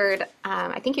textured,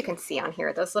 I think you can see on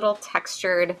here, those little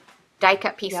textured die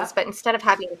cut pieces, but instead of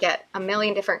having to get a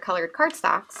million different colored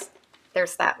cardstocks,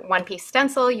 there's that one piece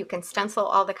stencil. You can stencil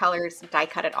all the colors, die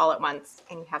cut it all at once,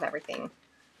 and you have everything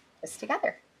just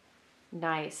together.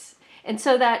 Nice. And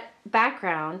so that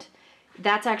background,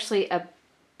 that's actually a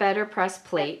better press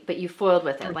plate, but you foiled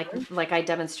with it, like I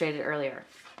demonstrated earlier.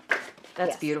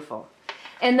 That's beautiful.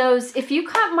 And those, if you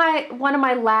caught one of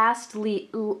my last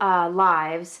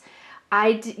lives, I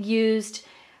used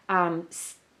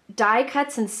die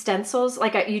cuts and stencils.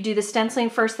 Like you do the stenciling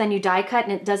first, then you die cut,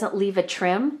 and it doesn't leave a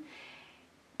trim.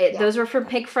 Those were from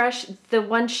Pinkfresh. The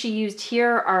ones she used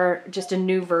here are just a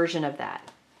new version of that.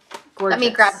 Gorgeous. Let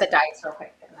me grab the dies real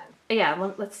quick.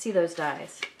 Yeah, let's see those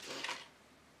dies.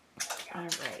 All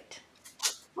right.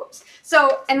 Oops.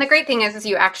 So, and the great thing is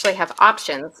you actually have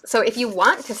options. So if you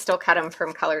want to still cut them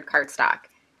from colored cardstock,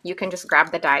 you can just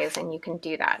grab the dies and you can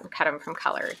do that and cut them from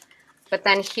colored. But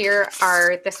then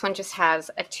this one just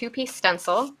has a 2-piece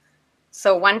stencil.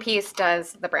 So one piece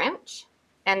does the branch,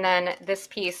 and then this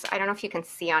piece, I don't know if you can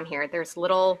see on here, there's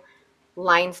little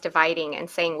lines dividing and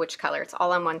saying which color. It's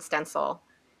all on one stencil.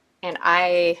 And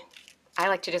I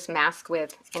like to just mask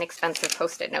with inexpensive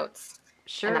Post-it notes.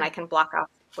 Sure. And then I can block off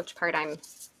which part I'm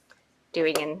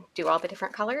doing and do all the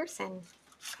different colors and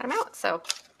cut them out. So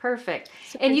perfect.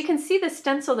 And you can see the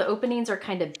stencil, the openings are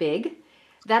kind of big.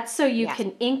 That's so you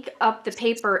can ink up the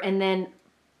paper and then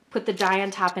put the die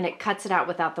on top, and it cuts it out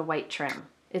without the white trim.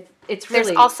 It's really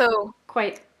there's also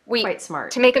quite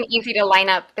smart. To make them easy to line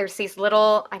up, there's these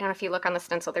little, I don't know if you look on the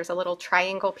stencil, there's a little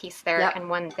triangle piece there and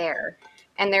one there.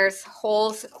 And there's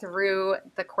holes through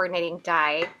the coordinating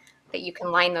die that you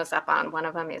can line those up on. One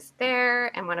of them is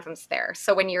there and one of them's there.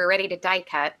 So when you're ready to die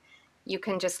cut, you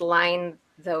can just line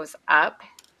those up,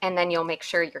 and then you'll make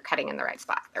sure you're cutting in the right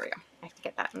spot. There we go. I have to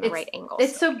get that in the right angle.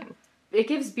 It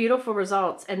gives beautiful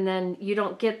results, and then you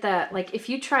don't get that, like if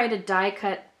you try to die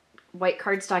cut white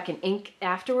cardstock and ink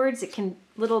afterwards,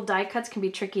 little die cuts can be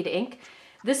tricky to ink.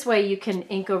 This way you can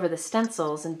ink over the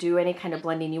stencils and do any kind of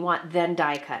blending you want, then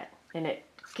die cut. And it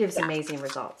gives amazing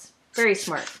results. Very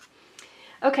smart.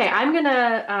 Okay, I'm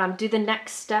gonna do the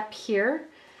next step here.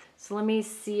 So let me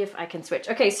see if I can switch.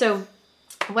 Okay, so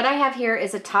what I have here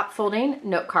is a top folding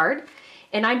note card,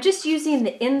 and I'm just using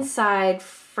the inside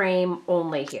frame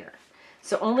only here.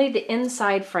 So only the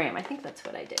inside frame. I think that's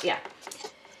what I did, yeah.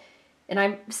 And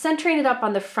I'm centering it up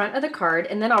on the front of the card,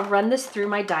 and then I'll run this through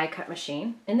my die cut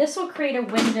machine, and this will create a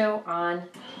window on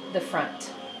the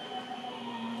front.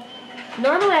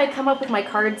 Normally I come up with my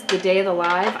cards the day of the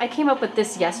live. I came up with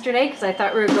this yesterday because I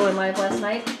thought we were going live last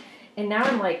night, and now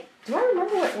I'm like, do I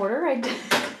remember what order I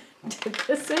did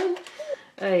this in?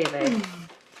 Oh, babe.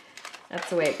 That's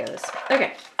the way it goes.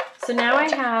 Okay, so now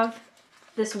I have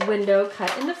this window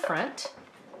cut in the front.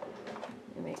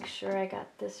 Let me make sure I got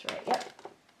this right. Yep.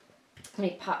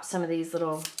 Let me pop some of these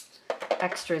little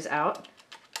extras out.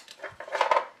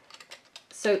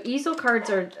 So easel cards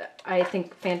are, I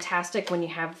think, fantastic when you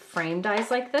have frame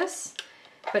dies like this.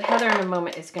 But Heather in a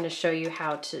moment is going to show you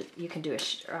how you can do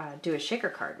a shaker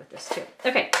card with this too.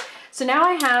 Okay, so now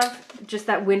I have just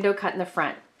that window cut in the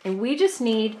front. And we just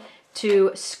need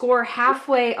to score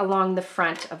halfway along the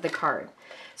front of the card.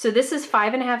 So this is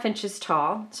 5.5 inches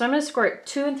tall. So I'm going to score it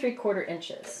 2 3/4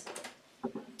 inches.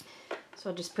 So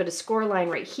I'll just put a score line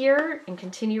right here and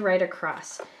continue right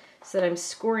across so that I'm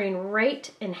scoring right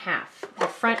in half. The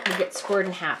front will get scored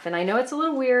in half. And I know it's a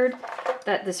little weird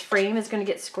that this frame is going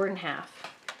to get scored in half.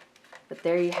 But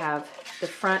there you have the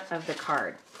front of the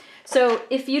card. So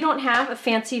if you don't have a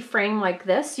fancy frame like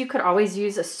this, you could always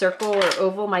use a circle or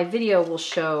oval. My video will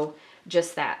show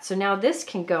just that. So now this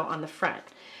can go on the front.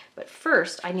 But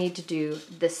first I need to do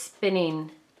the spinning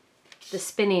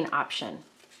option.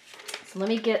 So let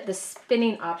me get the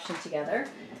spinning option together.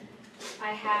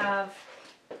 I have,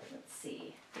 let's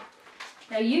see.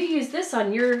 Now you used this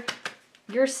on your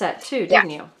set too, didn't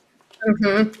you?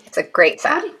 Mm-hmm. It's a great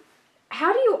set.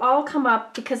 How do you all come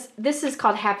up, because this is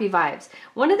called Happy Vibes.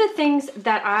 One of the things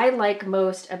that I like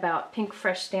most about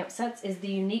Pinkfresh stamp sets is the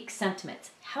unique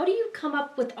sentiments. How do you come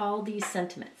up with all these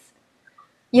sentiments?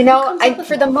 You know,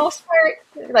 for the most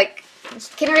part, like,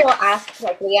 Kinnery will ask,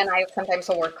 like, Leah and I sometimes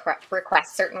will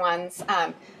request certain ones.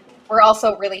 We're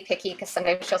also really picky because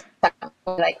sometimes she'll be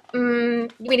like,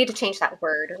 we need to change that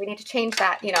word, or we need to change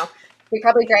that, you know. We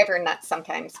probably drive her nuts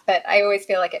sometimes, but I always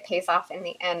feel like it pays off in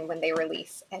the end when they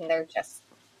release and they're just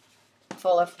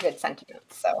full of good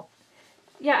sentiments. So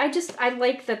yeah, I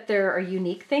like that there are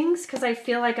unique things, because I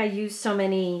feel like I use so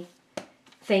many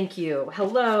thank you,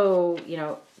 hello, you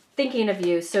know, thinking of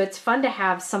you. So it's fun to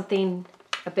have something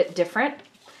a bit different.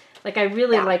 Like I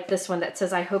really like this one that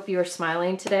says, I hope you are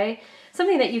smiling today.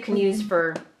 Something that you can use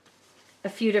for a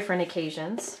few different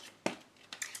occasions.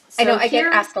 So I know I get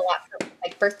asked a lot for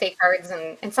like birthday cards,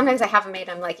 and sometimes I have them made.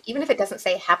 I'm like, even if it doesn't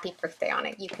say happy birthday on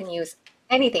it, you can use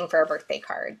anything for a birthday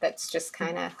card. That's just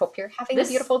kind of hope you're having a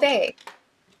beautiful day.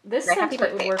 This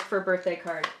sentiment would work for a birthday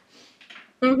card.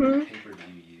 Mm-hmm. What paper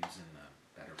do you use in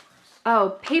the Better Press?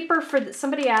 Oh, paper for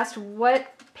somebody asked, what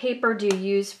paper do you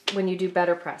use when you do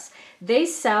Better Press? They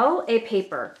sell a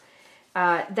paper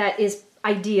that is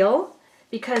ideal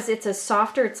because it's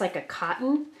it's like a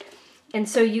cotton. And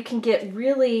so you can get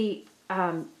really,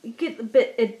 you get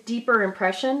a deeper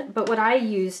impression. But what I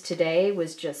used today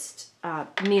was just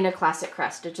Neenah Classic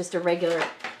Crest. It's just a regular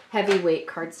heavyweight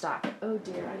cardstock. Oh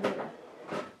dear, I need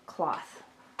a cloth.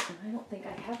 I don't think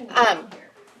I have any here.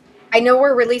 I know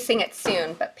we're releasing it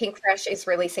soon, but Pinkfresh is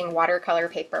releasing watercolor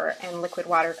paper and liquid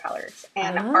watercolors.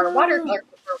 And our watercolor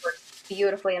paper works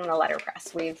beautifully in the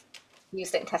letterpress. We've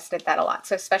used it and tested that a lot.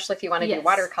 So especially if you want to do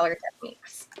watercolor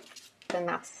techniques, then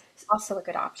that's also a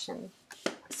good option.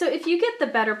 So if you get the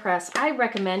Better Press, I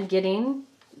recommend getting,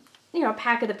 you know, a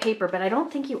pack of the paper, but I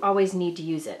don't think you always need to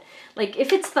use it. Like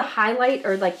if it's the highlight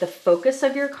or like the focus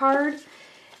of your card,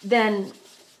 then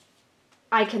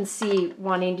I can see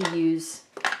wanting to use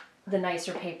the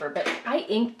nicer paper. But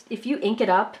if you ink it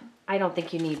up, I don't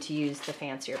think you need to use the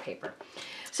fancier paper.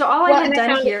 So all I have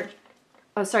done here.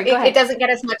 Oh, sorry, go ahead. It doesn't get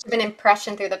as much of an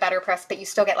impression through the Better Press, but you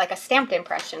still get like a stamped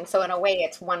impression. So in a way,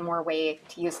 it's one more way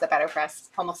to use the Better Press,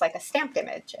 almost like a stamped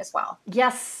image as well.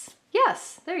 Yes.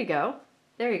 Yes. There you go.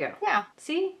 There you go. Yeah.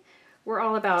 See? We're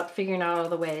all about figuring out all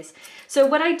the ways. So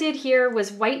what I did here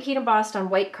was white heat embossed on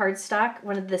white cardstock,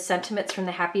 one of the sentiments from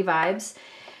the Happy Vibes,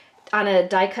 on a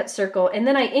die cut circle. And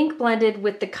then I ink blended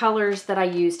with the colors that I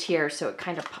used here, so it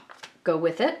kind of go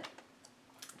with it.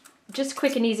 Just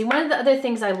quick and easy. One of the other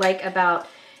things I like about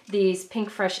these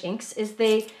Pinkfresh inks is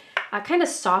they kind of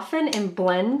soften and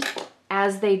blend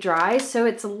as they dry, so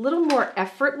it's a little more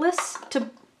effortless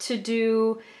to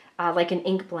do like an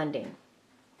ink blending.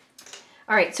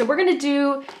 All right, so we're gonna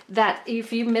do that.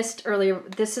 If you missed earlier,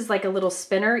 this is like a little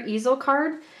spinner easel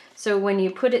card. So when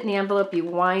you put it in the envelope, you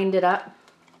wind it up,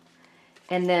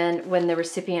 and then when the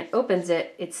recipient opens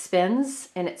it, it spins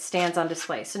and it stands on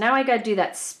display. So now I gotta do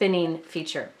that spinning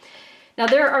feature. Now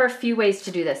there are a few ways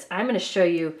to do this. I'm gonna show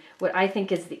you what I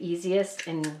think is the easiest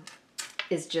and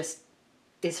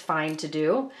is fine to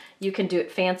do. You can do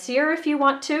it fancier if you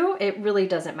want to. It really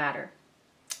doesn't matter.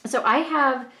 So I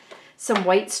have some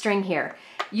white string here.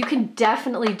 You can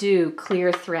definitely do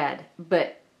clear thread,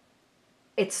 but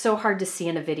it's so hard to see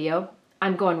in a video.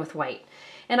 I'm going with white.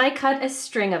 And I cut a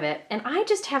string of it, and I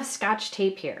just have Scotch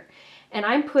tape here. And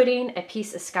I'm putting a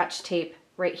piece of Scotch tape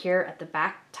right here at the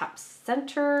back, top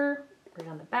center, right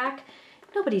on the back.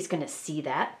 Nobody's gonna see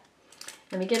that.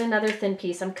 Let me get another thin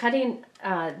piece. I'm cutting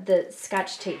the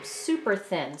Scotch tape super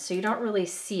thin, so you don't really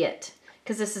see it,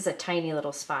 because this is a tiny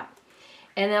little spot.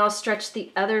 And then I'll stretch the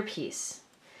other piece.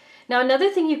 Now another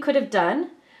thing you could have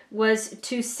done was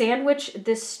to sandwich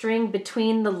this string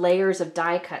between the layers of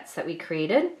die cuts that we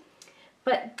created.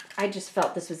 But I just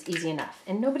felt this was easy enough,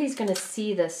 and nobody's gonna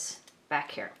see this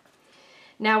back here.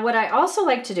 Now what I also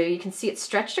like to do, you can see it's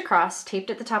stretched across, taped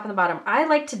at the top and the bottom. I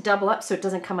like to double up so it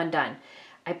doesn't come undone.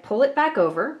 I pull it back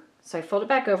over, so I fold it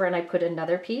back over and I put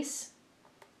another piece.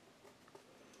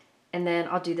 And then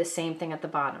I'll do the same thing at the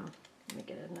bottom. Let me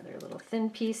get another little thin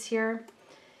piece here.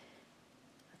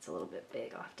 That's a little bit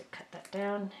big, I'll have to cut that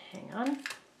down, hang on.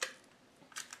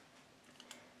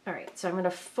 All right, so I'm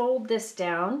gonna fold this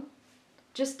down.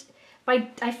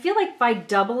 I feel like by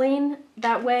doubling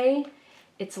that way,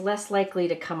 it's less likely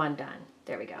to come undone.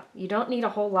 There we go. You don't need a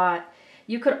whole lot.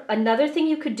 Another thing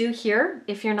you could do here,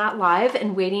 if you're not live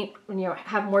and waiting, when you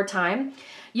have more time,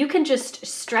 you can just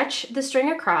stretch the string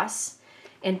across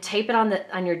and tape it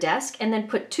on your desk, and then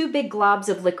put 2 big globs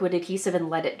of liquid adhesive and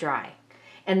let it dry.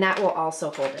 And that will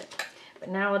also hold it. But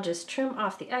now I'll just trim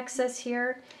off the excess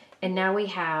here, and now we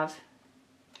have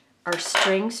our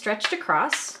string stretched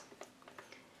across.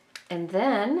 And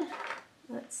then,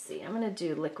 let's see, I'm gonna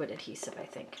do liquid adhesive, I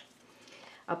think.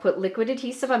 I'll put liquid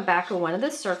adhesive on back of one of the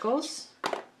circles.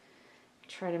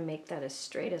 Try to make that as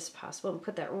straight as possible and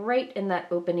put that right in that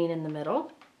opening in the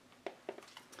middle.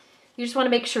 You just wanna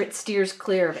make sure it steers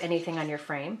clear of anything on your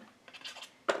frame.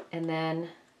 And then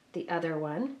the other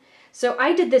one. So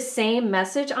I did the same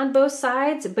message on both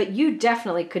sides, but you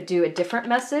definitely could do a different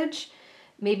message.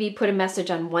 Maybe put a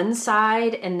message on one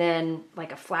side and then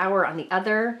like a flower on the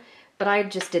other. But I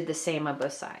just did the same on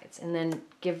both sides, and then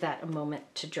give that a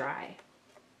moment to dry.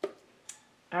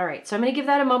 All right, so I'm gonna give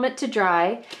that a moment to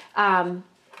dry.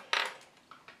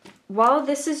 While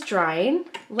this is drying,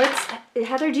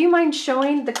 Heather, do you mind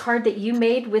showing the card that you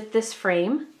made with this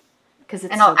frame? Because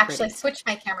it's so pretty. And I'll actually switch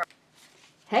my camera.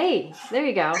 Hey, there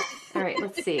you go. All right,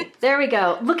 let's see. There we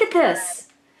go. Look at this.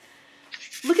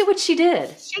 Look at what she did.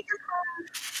 Shaker card.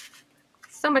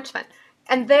 So much fun.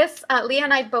 And this, Leah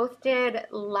and I both did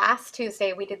last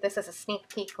Tuesday. We did this as a sneak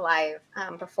peek live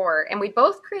before, and we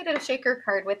both created a shaker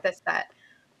card with this set.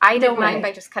 I did mine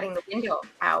by just cutting the window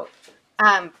out,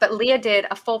 but Leah did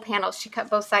a full panel. She cut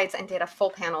both sides and did a full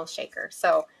panel shaker.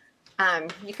 So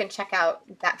you can check out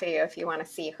that video if you want to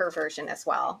see her version as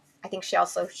well. I think she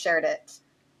also shared it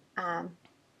on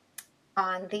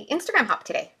the Instagram hop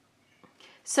today.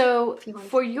 So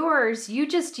for yours, you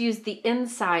just used the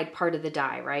inside part of the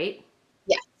die, right?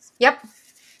 Yes. Yep.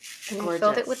 And we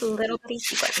filled it with little bitty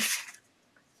sequins.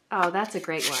 Oh, that's a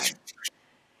great one.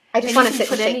 I just want to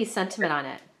put any sentiment on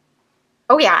it.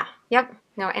 Oh yeah. Yep.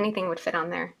 No, anything would fit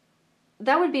on there.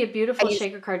 That would be a beautiful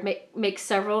shaker card. Make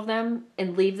several of them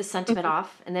and leave the sentiment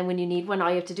off. And then when you need one, all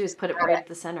you have to do is put it right at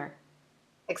the center.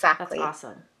 Exactly. That's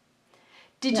awesome.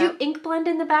 Did you ink blend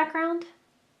in the background?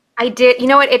 I did. You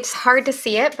know what? It's hard to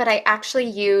see it, but I actually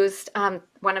used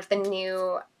one of the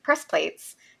new press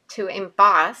plates to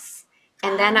emboss.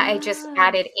 And then I just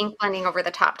added ink blending over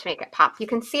the top to make it pop. You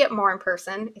can see it more in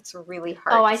person. It's really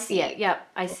hard. Oh, I see it. Yep,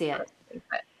 I see it.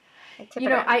 You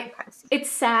know, it's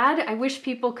sad. I wish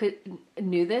people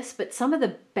knew this, but some of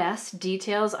the best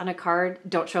details on a card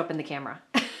don't show up in the camera.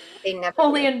 They never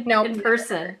only in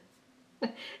person.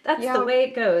 That's the way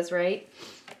it goes, right?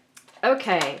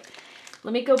 Okay,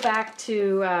 let me go back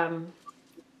to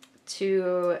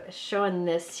showing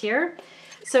this here.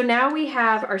 So now we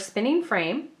have our spinning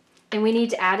frame, and we need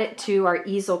to add it to our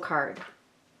easel card.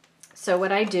 So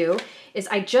what I do is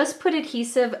I just put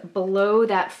adhesive below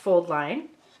that fold line.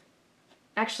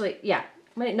 Actually, yeah.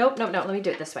 Nope. Let me do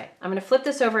it this way. I'm going to flip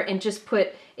this over and just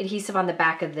put adhesive on the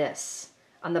back of this,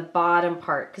 on the bottom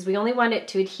part, because we only want it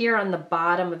to adhere on the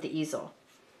bottom of the easel.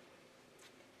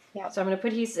 Yeah. So I'm going to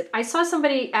put adhesive. I saw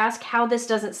somebody ask how this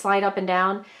doesn't slide up and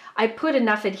down. I put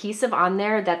enough adhesive on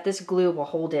there that this glue will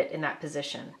hold it in that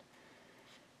position.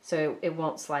 So it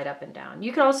won't slide up and down.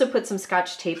 You could also put some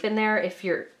Scotch tape in there if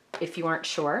you aren't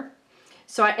sure.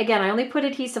 So again, I only put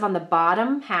adhesive on the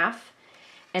bottom half,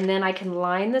 and then I can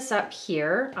line this up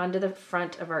here onto the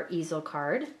front of our easel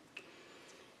card.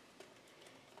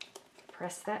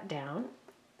 Press that down.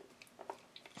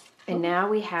 And now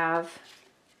we have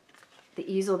the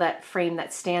easel, that frame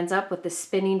that stands up with the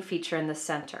spinning feature in the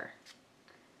center.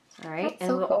 All right.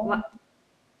 That's so cool.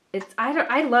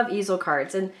 I love easel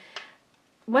cards, and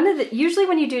usually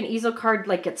when you do an easel card,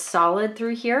 like, it's solid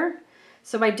through here.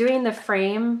 So by doing the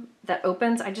frame that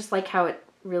opens, I just like how it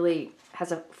really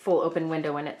has a full open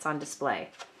window when it's on display.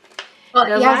 Well,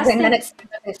 yeah, and then it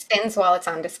spins while it's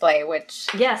on display, which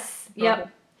yes, yep.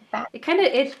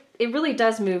 It really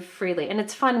does move freely, and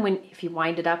it's fun if you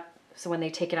wind it up. So when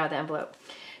they take it out of the envelope.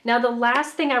 Now the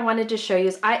last thing I wanted to show you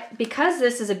is because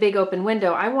this is a big open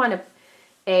window, I want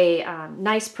a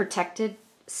nice protected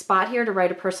spot here to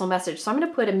write a personal message. So I'm going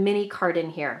to put a mini card in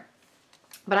here.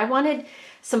 But I wanted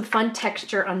some fun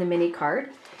texture on the mini card.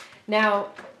 Now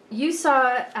you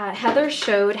saw Heather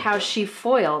showed how she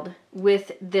foiled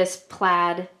with this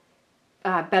plaid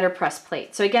Better Press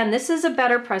plate. So again, this is a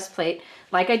Better Press plate.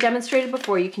 Like I demonstrated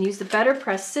before, you can use the Better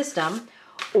Press system,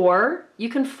 or you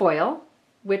can foil,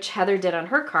 which Heather did on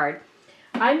her card.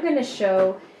 I'm going to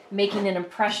show making an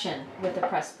impression with a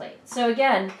press plate. So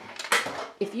again,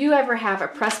 if you ever have a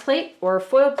press plate or a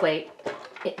foil plate,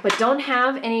 but don't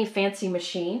have any fancy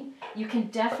machine, you can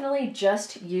definitely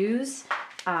just use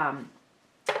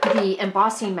the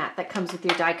embossing mat that comes with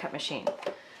your die cut machine.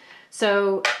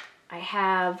 So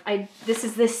this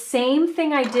is the same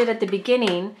thing I did at the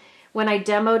beginning when I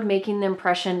demoed making the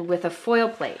impression with a foil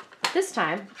plate. This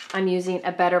time, I'm using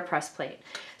a Better Press plate.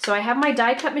 So I have my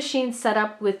die cut machine set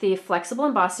up with the flexible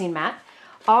embossing mat.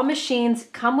 All machines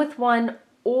come with one,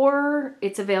 or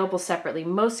it's available separately.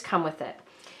 Most come with it.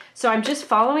 So I'm just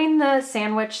following the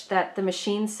sandwich that the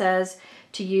machine says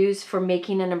to use for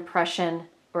making an impression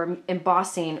or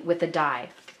embossing with a die.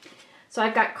 So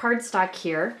I've got cardstock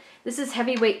here. This is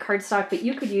heavyweight cardstock, but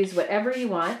you could use whatever you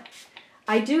want.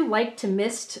 I do like to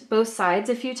mist both sides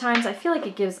a few times. I feel like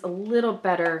it gives a little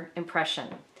better impression.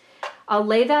 I'll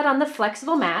lay that on the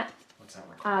flexible mat. What's that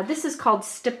one? This is called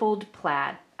Stippled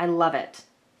Plaid. I love it.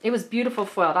 It was beautiful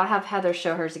foiled. I'll have Heather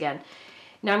show hers again.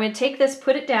 Now I'm going to take this,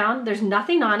 put it down. There's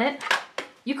nothing on it.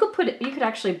 You could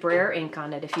actually Brayer ink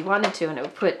on it if you wanted to, and it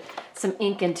would put some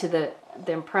ink into the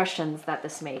impressions that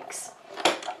this makes.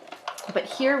 But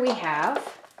here we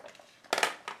have,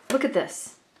 look at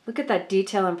this. Look at that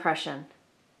detail impression.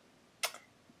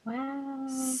 Wow.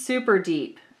 Super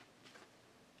deep.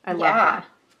 I love that.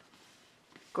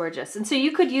 Gorgeous. And so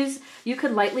you could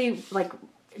lightly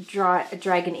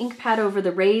drag an ink pad over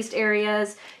the raised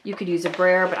areas. You could use a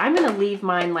brayer, but I'm going to leave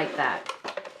mine like that.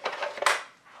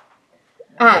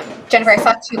 Jennifer, I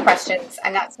saw 2 questions.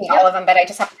 I'm not seeing all of them, but I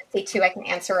just have to see 2 I can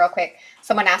answer real quick.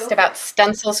 Someone asked about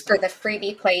stencils for the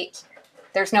freebie plate.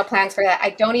 There's no plans for that.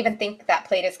 I don't even think that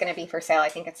plate is going to be for sale. I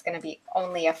think it's going to be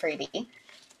only a freebie.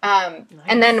 Nice.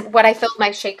 And then what I filled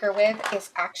my shaker with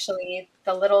is actually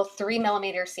the little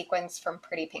 3mm sequins from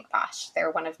Pretty Pink Posh.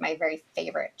 They're one of my very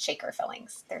favorite shaker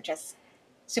fillings. They're just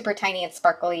super tiny and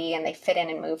sparkly, and they fit in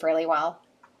and move really well.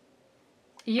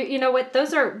 You know what?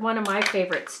 Those are one of my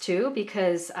favorites too,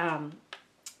 because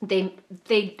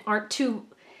they aren't too.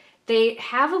 They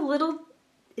have a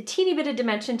teeny bit of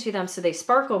dimension to them, so they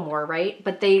sparkle more, right?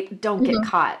 But they don't get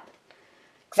caught.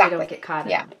 Exactly. They don't get caught.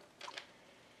 Yeah. In them.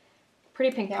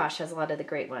 Pretty Pink Posh has a lot of the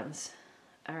great ones.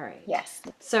 All right. Yes.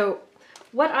 So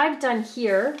what I've done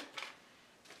here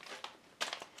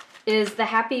is the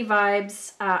Happy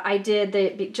Vibes. I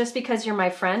did just because you're my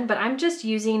friend, but I'm just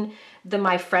using the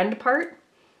my friend part.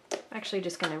 I'm actually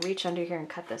just going to reach under here and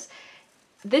cut this.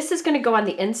 This is going to go on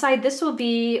the inside. This will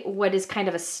be what is kind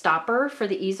of a stopper for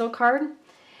the easel card.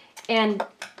 And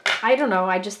I don't know,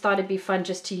 I just thought it'd be fun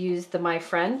just to use the my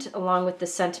friend along with the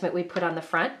sentiment we put on the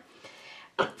front.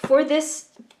 For this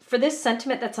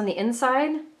sentiment that's on the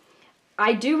inside,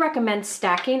 I do recommend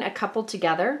stacking a couple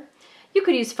together. You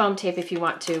could use foam tape if you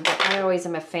want to, but I always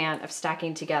am a fan of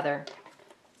stacking together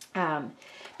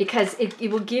because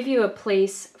it will give you a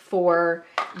place for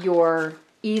your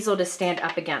easel to stand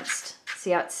up against.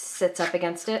 See how it sits up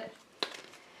against it?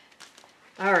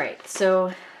 All right,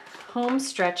 so home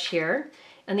stretch here.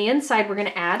 On the inside, we're going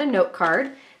to add a note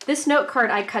card. This note card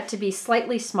I cut to be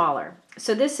slightly smaller.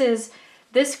 So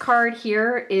this card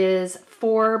here is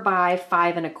 4 by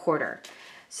 5 1/4,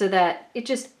 so that it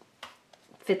just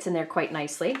fits in there quite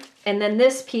nicely. And then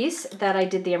this piece that I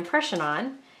did the impression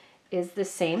on is the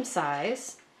same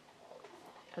size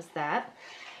as that.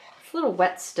 It's a little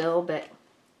wet still, but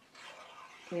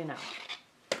you know,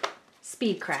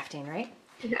 speed crafting, right?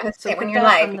 Yeah, So when you're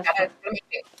live, you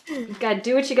gotta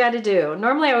do what you gotta do.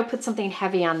 Normally I would put something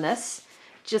heavy on this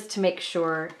just to make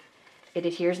sure it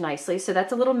adheres nicely. So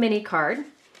that's a little mini card.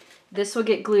 This will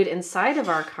get glued inside of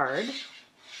our card,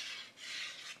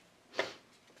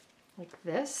 like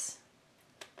this.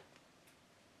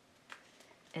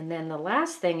 And then the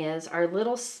last thing is our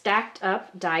little stacked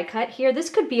up die cut here. This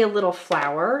could be a little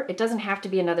flower. It doesn't have to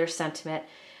be another sentiment.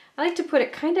 I like to put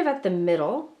it kind of at the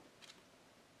middle.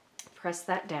 Press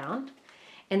that down.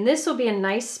 And this will be a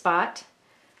nice spot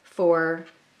for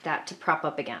that to prop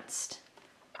up against.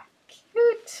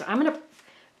 Cute. So I'm gonna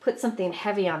put something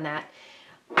heavy on that.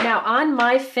 Now on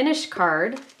my finished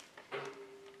card,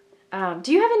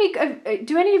 do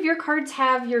any of your cards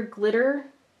have your glitter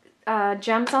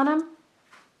gems on them?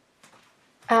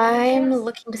 I'm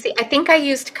looking to see. I think I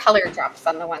used color drops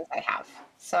on the ones I have,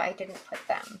 so I didn't put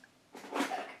them.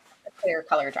 The clear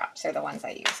color drops are the ones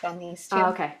I used on these two.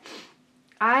 Okay.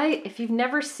 If you've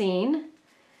never seen,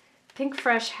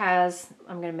 Pinkfresh has,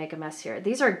 I'm going to make a mess here.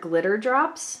 These are glitter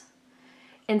drops.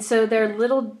 And so they're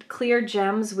little clear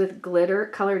gems with glitter,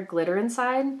 colored glitter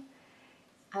inside.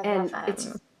 I love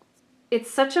them.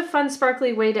 It's such a fun,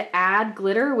 sparkly way to add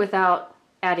glitter without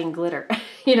adding glitter,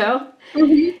 you know?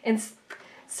 Mm-hmm. And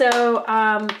so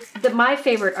my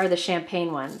favorite are the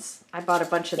champagne ones. I bought a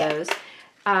bunch of those.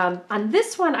 On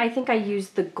this one, I think I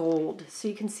used the gold. So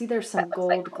you can see there's some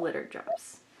gold glitter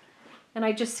drops. And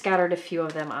I just scattered a few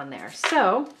of them on there.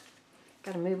 So,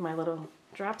 got to move my little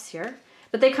drops here.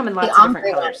 But they come in lots of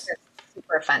different colors. Are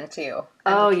super fun too.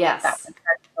 Oh, yes. That one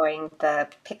showing the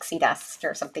pixie dust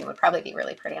or something would probably be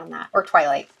really pretty on that. Or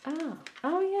twilight.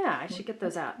 Oh yeah, I should get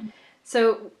those out.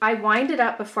 So I wind it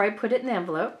up before I put it in the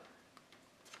envelope.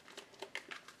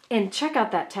 And check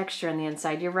out that texture on the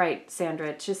inside. You're right, Sandra.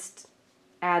 It just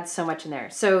adds so much in there.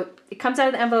 So it comes out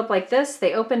of the envelope like this.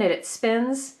 They open it, it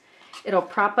spins. It'll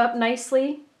prop up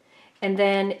nicely. And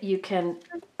then you can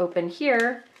open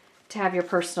here to have your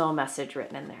personal message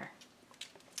written in there.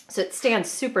 So it stands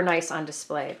super nice on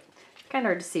display. Kind of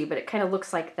hard to see, but it kind of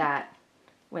looks like that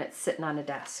when it's sitting on a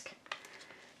desk.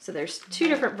 So there's two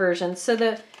different versions.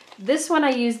 So this one I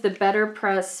use the Better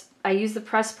Press. I use the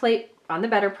press plate on the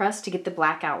Better Press to get the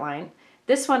black outline.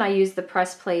 This one I use the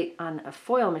press plate on a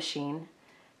foil machine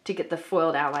to get the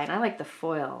foiled outline. I like the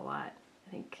foil a lot,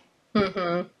 I think.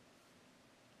 Mm-hmm.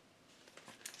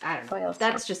 I don't know.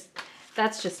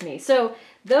 That's just me. So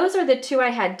those are the two I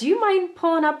had. Do you mind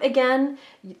pulling up again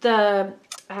the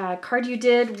card you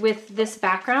did with this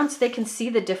background so they can see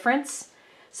the difference?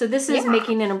 So this is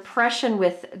making an impression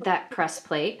with that press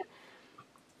plate.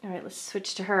 All right, let's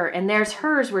switch to her. And there's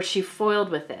hers where she foiled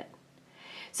with it.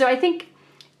 So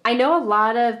I know a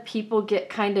lot of people get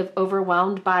kind of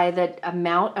overwhelmed by the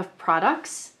amount of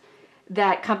products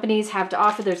that companies have to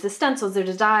offer. There's the stencils, there's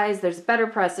the dyes, there's a Better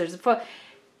Press, there's a foil.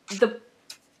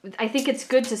 I think it's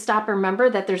good to stop and remember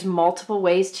that there's multiple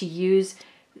ways to use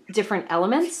different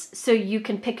elements so you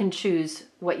can pick and choose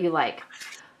what you like.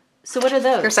 So what are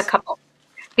those? There's a couple.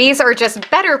 These are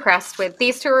just Better Pressed with,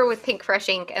 these two are with Pinkfresh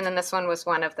ink, and then this one was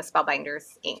one of the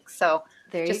Spellbinders ink. So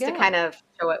there just to kind of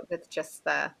show it with just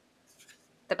the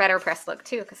Better Press look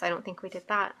too, because I don't think we did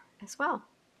that as well.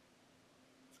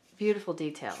 Beautiful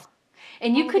detail.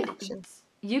 And you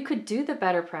could do the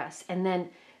Better Press and then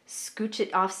scooch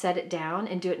it, offset it down,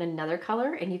 and do it in another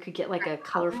color, and you could get like a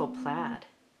colorful plaid.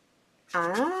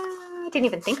 I didn't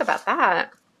even think about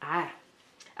that. I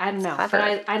don't know,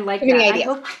 but I like Give me that. an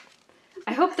idea.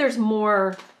 I hope there's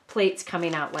more plates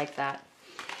coming out like that.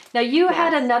 Now you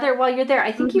had another, while you're there,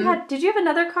 I think you had, did you have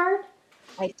another card?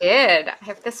 I did. I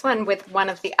have this one with one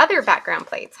of the other background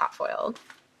plates hot foiled,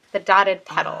 the dotted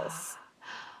petals.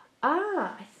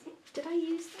 I think, did I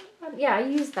use that one? Yeah, I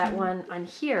used that one on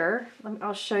here.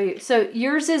 I'll show you. So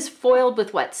yours is foiled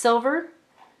with what, silver?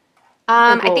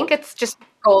 I think it's just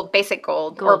gold, basic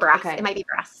gold or brass. Okay. It might be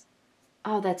brass.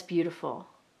 Oh, that's beautiful.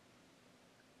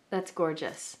 That's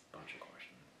gorgeous.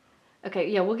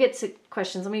 Okay, yeah, we'll get to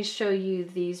questions. Let me show you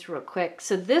these real quick.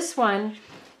 So this one,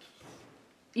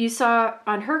 you saw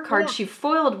on her card, she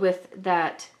foiled with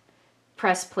that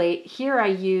press plate. Here I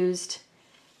used,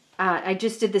 I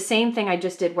just did the same thing I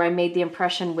just did where I made the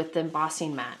impression with the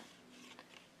embossing mat.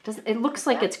 It looks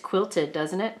like it's quilted,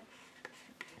 doesn't it?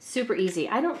 Super easy.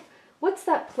 What's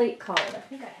that plate called? I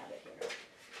think I have it here.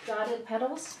 Dotted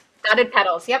petals? Dotted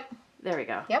petals, yep. There we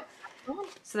go. Yep.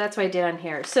 So that's what I did on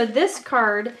here. So this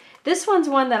card, this one's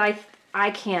one that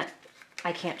I can't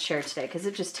I can't share today because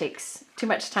it just takes too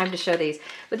much time to show these.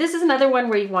 But this is another one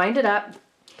where you wind it up.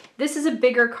 This is a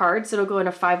bigger card, so it'll go in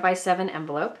a 5x7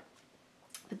 envelope.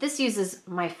 But this uses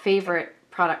my favorite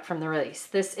product from the release.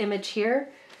 This image here,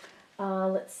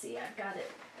 let's see, I've got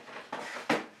it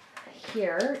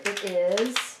here. It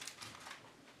is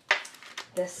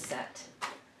this set.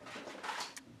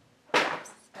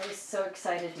 I was so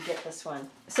excited to get this one.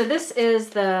 So this is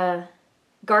the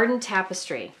Garden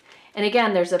Tapestry. And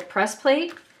again, there's a press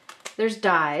plate, there's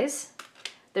dies,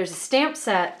 there's a stamp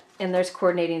set, and there's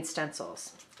coordinating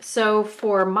stencils. So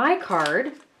for my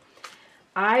card,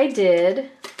 I did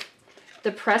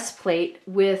the press plate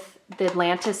with the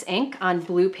Atlantis ink on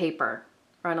blue paper,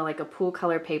 or on like a pool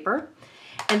color paper.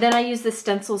 And then I used the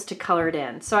stencils to color it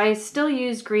in. So I still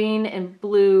use green and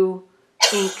blue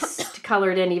inks to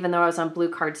color it in, even though I was on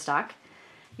blue cardstock.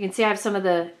 You can see I have some of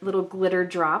the little glitter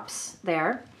drops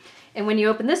there. And when you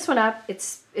open this one up,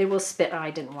 it will spin. Oh,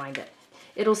 I didn't wind it.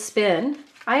 It'll spin.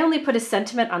 I only put a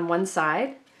sentiment on one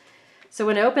side. So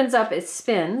when it opens up, it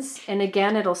spins. And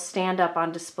again, it'll stand up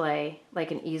on display like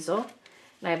an easel.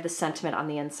 And I have the sentiment on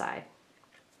the inside.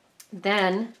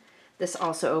 Then this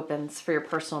also opens for your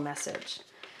personal message.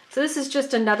 So this is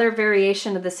just another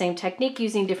variation of the same technique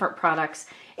using different products.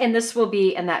 And this will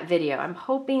be in that video. I'm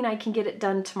hoping I can get it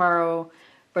done tomorrow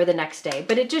or the next day.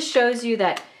 But it just shows you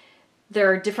that there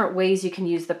are different ways you can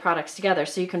use the products together.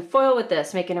 So you can foil with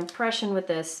this, make an impression with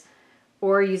this,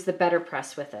 or use the Better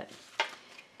Press with it.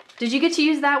 Did you get to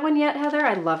use that one yet, Heather?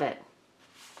 I love it.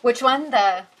 Which one?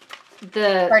 The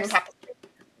Garden Tapestry.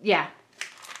 Yeah.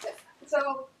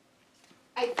 So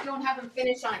I don't have them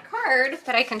finished on a card,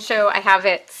 but I can show I have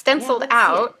it stenciled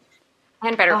out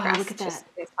and Better Press. Look at that.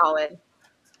 Just solid.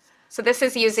 So this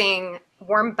is using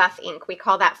warm buff ink. We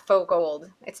call that faux gold.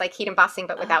 It's like heat embossing,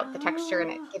 but without the texture, and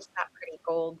it gives that pretty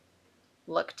gold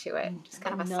look to it. Just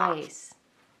kind of a soft.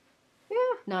 Yeah.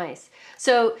 Nice.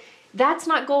 So that's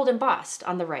not gold embossed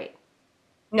on the right.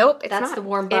 Nope, it's not. That's the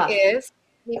warm buff. It is.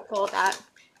 We pull that.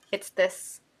 It's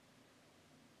this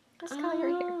color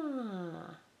right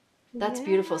here. That's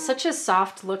beautiful. Such a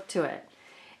soft look to it.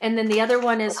 And then the other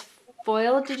one is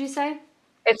foil, did you say?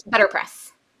 It's Better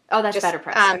Press. Oh, that's Better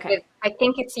Press. Okay. I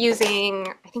think it's using,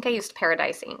 I think I used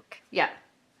Paradise ink. Yeah.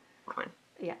 That one.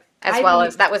 Yeah. This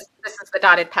is the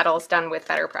dotted petals done with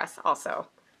Better Press also.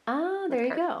 Oh, there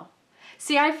you go.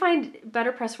 See, I find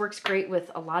Better Press works great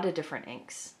with a lot of different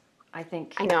inks. I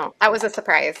think. I know. That was a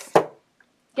surprise.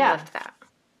 Yeah. I loved that.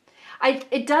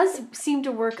 It does seem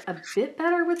to work a bit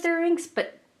better with their inks,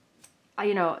 but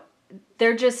you know,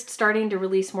 they're just starting to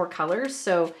release more colors.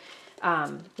 So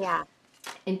yeah.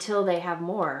 Until they have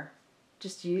more,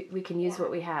 we can use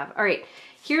what we have. All right,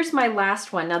 here's my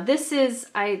last one. Now this is,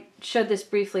 I showed this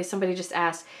briefly, somebody just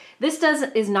asked. This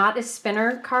is not a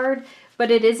spinner card,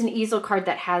 but it is an easel card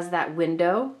that has that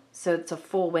window. So it's a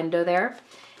full window there,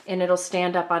 and it'll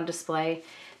stand up on display.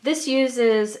 This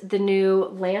uses the new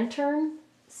lantern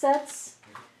sets.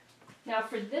 Now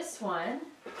for this one,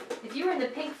 if you were in the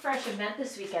Pinkfresh event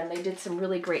this weekend, they did some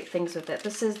really great things with it.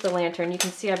 This is the lantern. You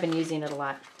can see I've been using it a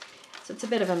lot. So it's a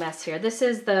bit of a mess here. This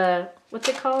is the, what's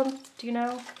it called? Do you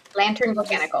know? Lantern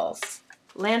Botanicals.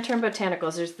 Lantern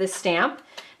Botanicals. There's this stamp.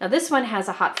 Now this one has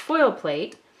a hot foil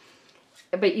plate,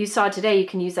 but you saw today you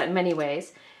can use that in many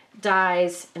ways.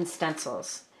 Dies and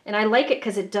stencils. And I like it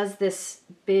because it does this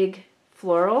big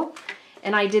floral.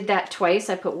 And I did that twice.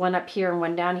 I put one up here and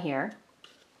one down here.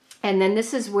 And then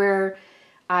this is where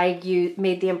I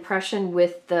made the impression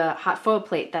with the hot foil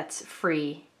plate that's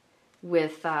free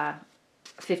with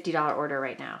 $50 order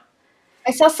right now.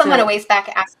 I saw someone a ways back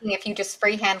asking if you just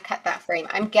freehand cut that frame.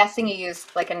 I'm guessing you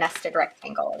used like a nested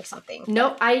rectangle or something.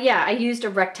 No, I used a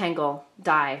rectangle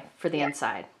die for the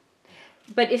inside.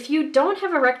 But if you don't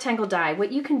have a rectangle die,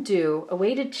 what you can do, a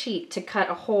way to cheat to cut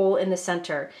a hole in the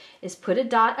center, is put a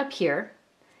dot up here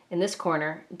in this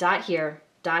corner, dot here,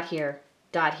 dot here,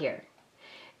 dot here.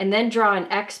 And then draw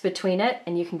an X between it,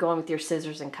 and you can go in with your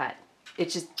scissors and cut. It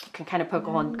just, you can kind of poke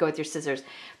a hole and go with your scissors.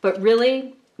 But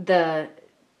really, a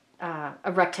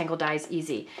rectangle die is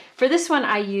easy. For this one,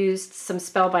 I used some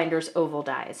Spellbinders oval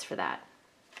dies for that.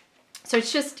 So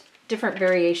it's just different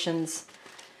variations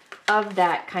of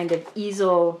that kind of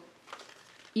easel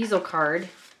card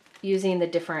using the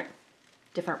different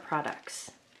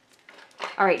products.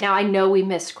 All right, now I know we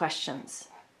missed questions.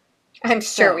 I'm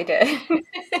sure we did.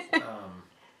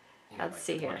 Let's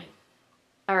see here.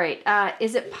 All right,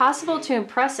 is it possible to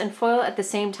impress and foil at the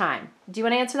same time? Do you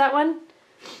want to answer that one?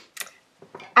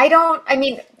 I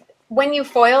mean, when you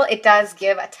foil, it does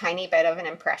give a tiny bit of an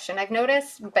impression, I've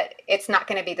noticed, but it's not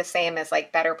going to be the same as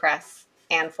like Better Press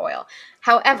and foil.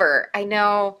 However, I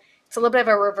know it's a little bit of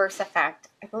a reverse effect.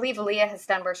 I believe Leah has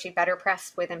done where she better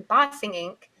pressed with embossing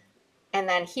ink and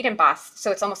then heat embossed.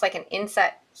 So it's almost like an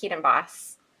inset heat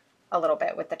emboss a little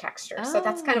bit with the texture. So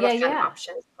that's kind of a fun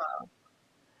option as well.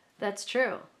 That's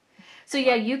true. So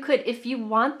yeah, you could, if you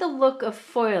want the look of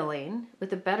foiling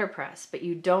with a better press, but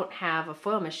you don't have a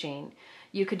foil machine,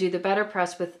 you could do the better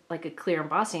press with like a clear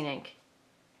embossing ink,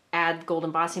 add gold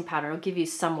embossing powder. It'll give you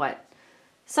somewhat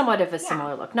of a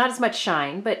similar look. Not as much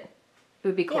shine, but it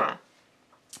would be cool. Yeah.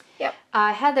 Yep.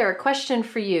 Heather, a question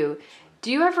for you.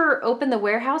 Do you ever open the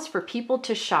warehouse for people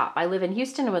to shop? I live in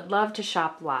Houston and would love to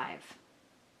shop live.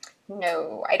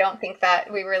 No, I don't think that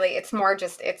it's more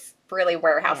just, it's really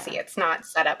warehousey. It's not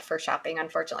set up for shopping,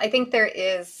 unfortunately. I think there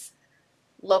is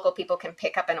local people can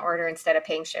pick up an order instead of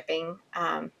paying shipping.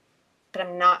 But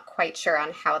I'm not quite sure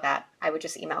on how that, I would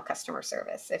just email customer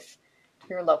service if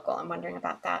you're local. I'm wondering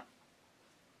about that.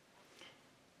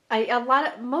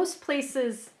 Most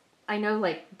places, I know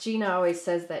like Gina always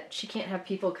says that she can't have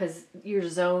people because you're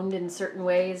zoned in certain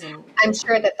ways. And I'm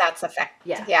sure that's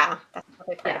effective. Yeah, that's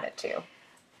probably part of it too.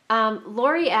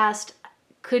 Lori asked,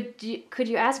 could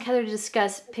you ask Heather to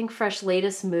discuss Pinkfresh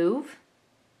latest move?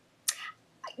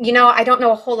 I don't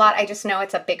know a whole lot. I just know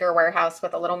it's a bigger warehouse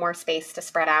with a little more space to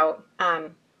spread out.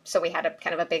 So we had a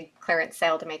kind of a big clearance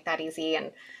sale to make that easy.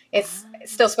 And it's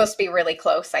still supposed to be really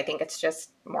close. I think it's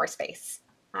just more space.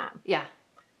 Yeah.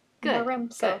 Good. More room.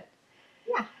 So,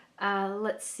 yeah.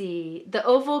 Let's see. The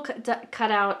oval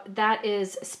cutout, that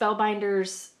is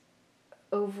Spellbinders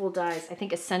oval dies. I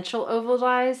think essential oval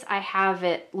dies. I have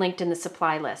it linked in the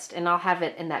supply list, and I'll have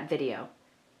it in that video.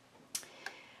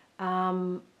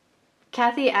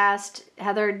 Kathy asked,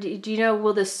 Heather, do you know,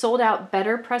 will the sold out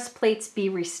better press plates be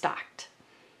restocked?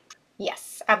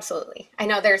 Yes, absolutely. I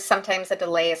know there's sometimes a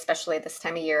delay, especially this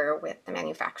time of year with the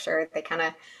manufacturer. They kind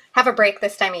of have a break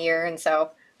this time of year, and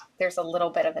so there's a little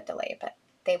bit of a delay, but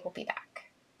they will be back.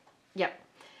 Yep.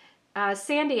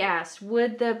 Sandy asked,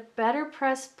 would the better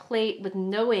press plate with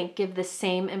no ink give the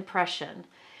same impression?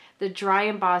 The dry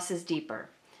emboss is deeper.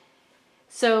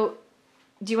 So,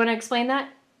 do you want to explain that?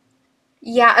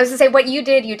 Yeah, I was going to say what you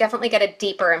did, you definitely get a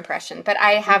deeper impression, but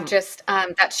I have just,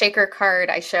 that shaker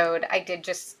card I showed, I did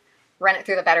just run it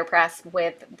through the better press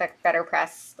with the better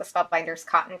press, the Spellbinders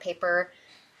cotton paper,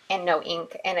 and no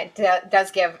ink, and it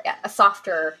does give a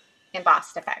softer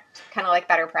embossed effect, kind of like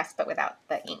better press, but without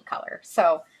the ink color.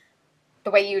 So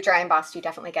the way you dry embossed, you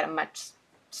definitely get a much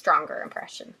stronger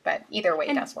impression, but either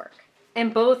way does work.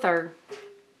 And both are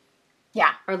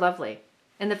lovely.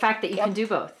 And the fact that you can do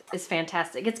both is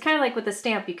fantastic. It's kind of like with a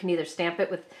stamp, you can either stamp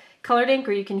it with colored ink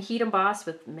or you can heat emboss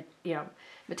with,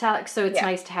 metallic. So it's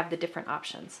nice to have the different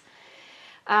options.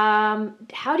 How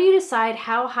do you decide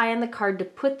how high on the card to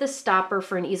put the stopper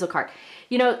for an easel card?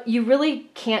 You really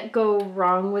can't go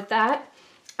wrong with that.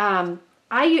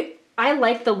 I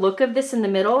like the look of this in the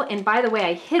middle. And by the way,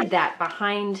 I hid that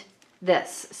behind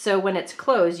this. So when it's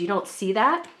closed, you don't see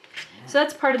that. So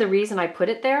that's part of the reason I put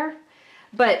it there.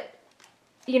 But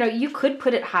you could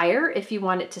put it higher if you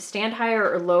want it to stand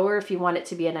higher, or lower if you want it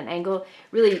to be at an angle.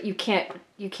 Really, you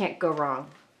can't go wrong.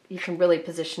 You can really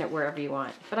position it wherever you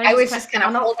want. But I was just kind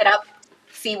of hold it up,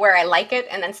 see where I like it,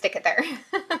 and then stick it there.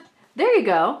 There you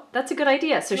go. That's a good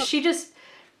idea. So she just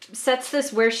sets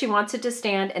this where she wants it to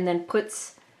stand and then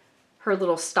puts her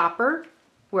little stopper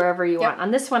wherever you want.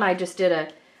 On this one, I just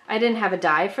did I didn't have a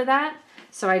die for that,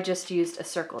 so I just used a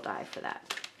circle die for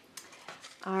that.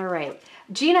 All right.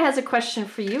 Gina has a question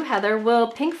for you, Heather.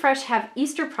 Will Pinkfresh have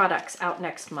Easter products out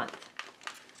next month?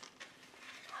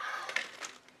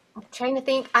 I'm trying to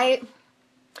think. I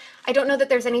don't know that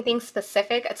there's anything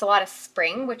specific. It's a lot of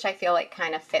spring, which I feel like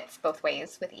kind of fits both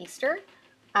ways with Easter.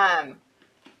 I'm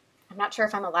not sure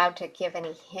if I'm allowed to give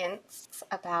any hints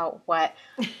about what,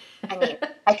 I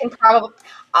can probably,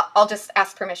 I'll just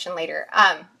ask permission later.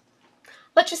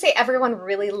 Let's just say everyone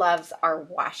really loves our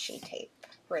washi tape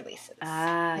releases.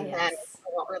 And then I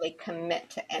won't really commit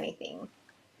to anything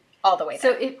all the way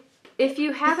there. So if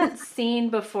you haven't seen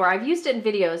before, I've used it in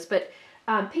videos, but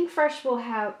Pinkfresh will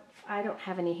have, I don't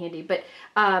have any handy, but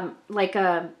like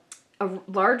a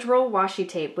large roll washi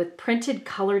tape with printed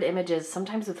colored images,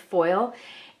 sometimes with foil,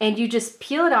 and you just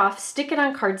peel it off, stick it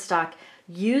on cardstock,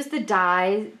 use the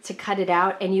die to cut it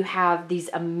out, and you have these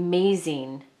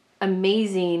amazing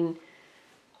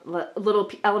little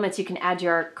elements you can add to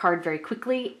your card very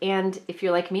quickly. And if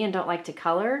you're like me and don't like to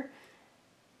color,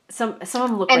 some of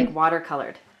them look like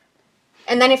watercolored.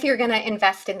 And then if you're going to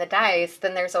invest in the dies,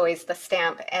 then there's always the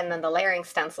stamp and then the layering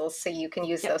stencils, so you can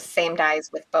use those same dies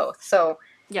with both. So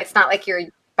it's not like you're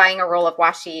buying a roll of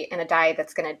washi and a die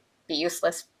that's going to be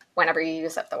useless whenever you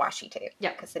use up the washi tape.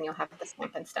 Yeah, because then you'll have the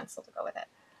stamp and stencil to go with it.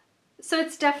 So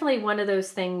it's definitely one of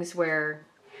those things where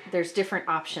there's different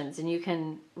options and you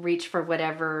can reach for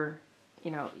whatever,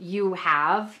 you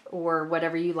have or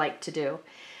whatever you like to do.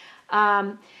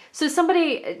 So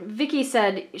Vicky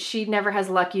said she never has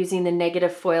luck using the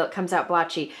negative foil. It comes out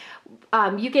blotchy.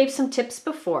 You gave some tips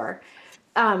before.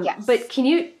 Yes. But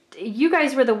you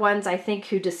guys were the ones, I think,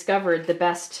 who discovered the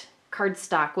best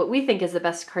cardstock, what we think is the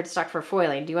best cardstock for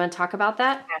foiling. Do you want to talk about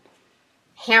that?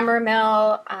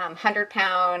 Hammermill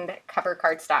 100-pound cover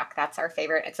cardstock. That's our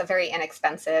favorite. It's a very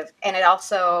inexpensive, and it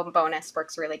also, bonus,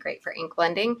 works really great for ink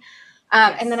blending.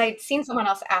 Yes. And then I'd seen someone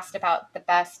else asked about the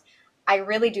best. I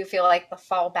really do feel like the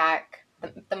fallback,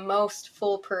 the most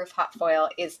foolproof hot foil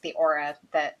is the Aura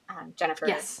that Jennifer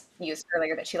used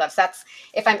earlier that she loves. That's,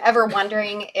 if I'm ever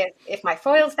wondering if my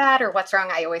foil's bad or what's wrong,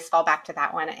 I always fall back to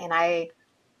that one. And I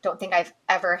don't think I've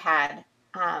ever had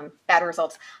bad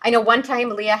results. I know one time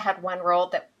Leah had one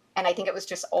roll and I think it was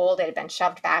just old. It had been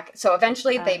shoved back. So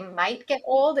eventually they might get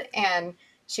old, and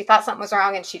she thought something was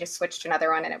wrong and she just switched to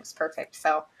another one and it was perfect.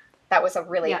 So that was a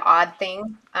really odd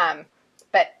thing.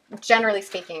 But generally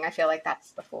speaking, I feel like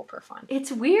that's the foolproof one.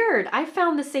 It's weird. I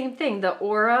found the same thing, the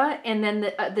Aura, and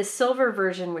then the silver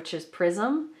version, which is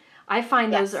Prism. I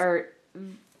find those are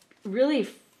really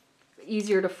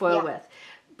easier to foil with.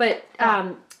 But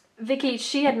Vicky,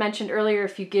 she had mentioned earlier,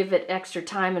 if you give it extra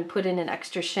time and put in an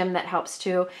extra shim, that helps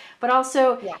too. But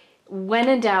also, when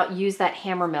in doubt, use that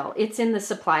Hammermill. It's in the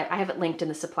supply. I have it linked in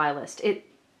the supply list. It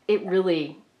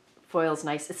really foils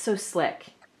nice. It's so slick.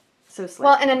 So slick.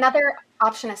 Well, and another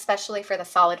option, especially for the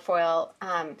solid foil,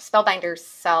 Spellbinders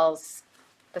sells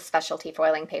the specialty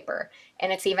foiling paper,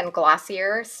 and it's even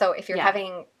glossier. So if you're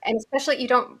having, and especially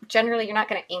you're not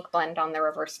going to ink blend on the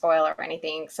reverse foil or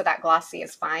anything, so that glossy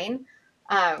is fine.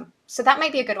 So that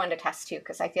might be a good one to test too,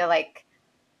 because I feel like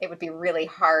it would be really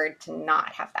hard to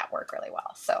not have that work really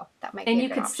well. So that might be a good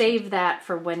option. And you could save that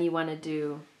for when you want to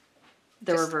do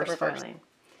the reverse foiling.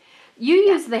 You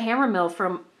use the Hammermill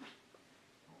from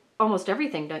almost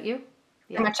everything, don't you?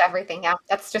 Pretty much everything, yeah.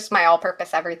 That's just my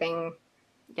all-purpose everything.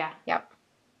 Yeah. Yep.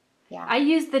 Yeah. I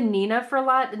use the Nina for a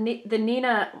lot. The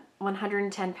Nina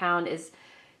 110 pound is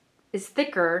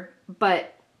thicker,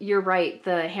 but you're right.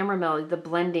 The Hammermill, the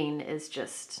blending is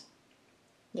just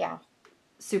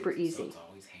super easy. So it's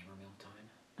always Hammermill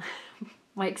time?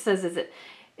 Mike says, is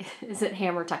it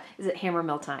hammer time? Is it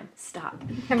Hammermill time? Stop.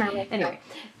 Hammermill. Anyway.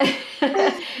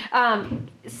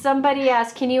 Somebody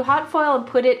asked, can you hot foil and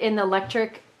put it in the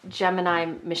electric Gemini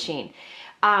machine?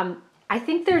 I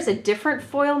think there's a different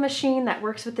foil machine that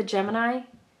works with the Gemini.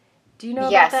 Do you know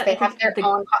about that? Yes, they have their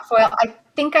own hot foil. I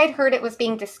think I'd heard it was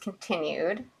being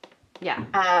discontinued. Yeah.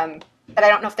 But I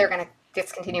don't know if they're going to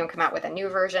discontinue and come out with a new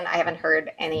version. I haven't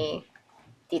heard any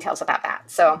details about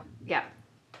that. So yeah.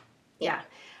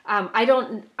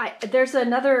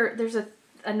 There's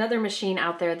another machine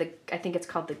out there. I think it's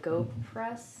called the Go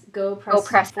Press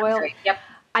foil. Right. Yep.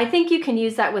 I think you can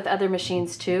use that with other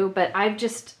machines too, but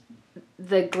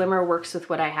the Glimmer works with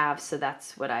what I have, so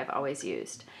that's what I've always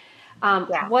used.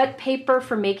 What paper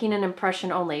for making an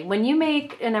impression only? When you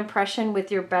make an impression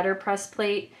with your Better Press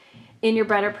plate in your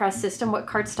Better Press system, what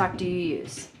cardstock do you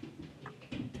use?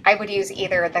 I would use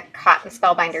either the cotton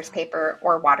Spellbinders paper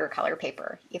or watercolor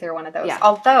paper, either one of those. Yeah.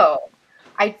 Although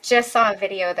I just saw a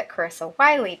video that Carissa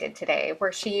Wiley did today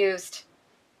where she used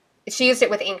it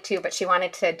with ink too, but she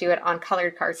wanted to do it on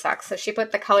colored cardstock. So she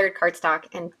put the colored cardstock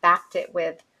and backed it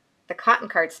with the cotton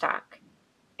cardstock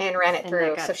and ran it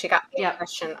through. So she got the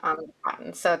impression on the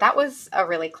cotton. So that was a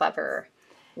really clever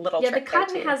little trick. Yeah, the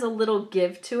cotton has a little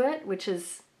give to it,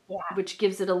 which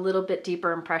gives it a little bit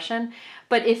deeper impression.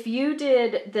 But if you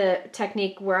did the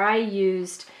technique where I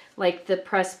used like the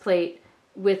press plate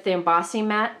with the embossing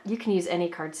mat, you can use any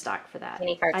cardstock for that.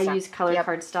 I use colored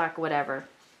cardstock, whatever.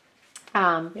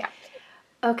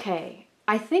 Okay.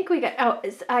 I think we got,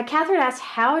 Catherine asked,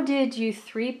 how did you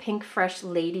three Pinkfresh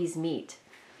ladies meet?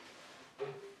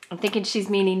 I'm thinking she's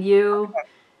meaning you.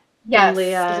 Yes,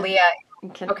 Leah.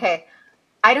 Okay.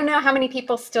 I don't know how many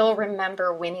people still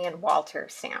remember Winnie and Walter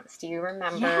stamps. Do you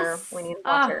remember Winnie and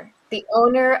Walter? The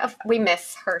owner of, we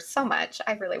miss her so much.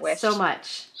 I really wish. So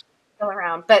much. Still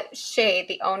around. But Shay,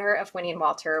 the owner of Winnie and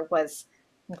Walter, was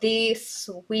the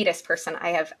sweetest person I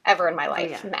have ever in my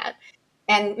life met.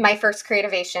 And my first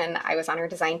creativation, I was on her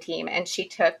design team, and she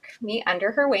took me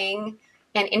under her wing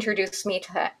and introduced me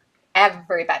to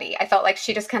everybody. I felt like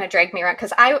she just kind of dragged me around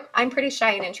because I'm pretty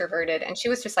shy and introverted. And she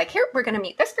was just like, here, we're going to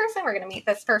meet this person. We're going to meet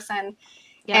this person.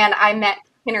 Yeah. And I met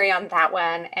Henry on that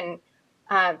one. And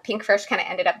Pinkfresh kind of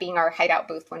ended up being our hideout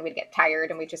booth when we'd get tired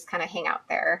and we just kind of hang out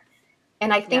there.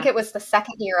 And I think it was the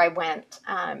second year I went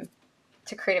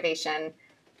to Creativation.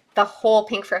 the whole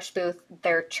Pinkfresh booth,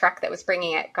 their truck that was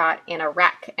bringing it got in a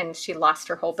wreck and she lost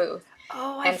her whole booth.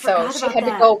 Oh, I And so forgot she about had to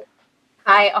that. go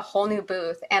buy a whole new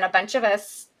booth. And a bunch of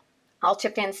us all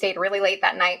chipped in, stayed really late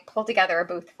that night, pulled together a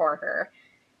booth for her.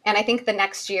 And I think the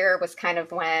next year was kind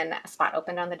of when a spot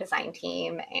opened on the design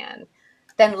team. And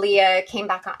then Leah came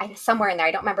back on somewhere in there.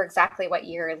 I don't remember exactly what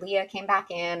year. Leah came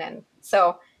back in. And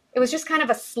so it was just kind of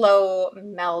a slow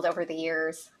meld over the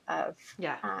years of,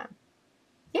 Yeah.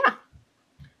 yeah.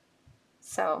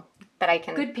 So, but I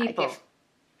can, Good people.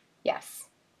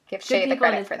 Give Shay the people,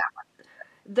 credit and for that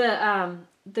one.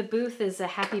 The booth is a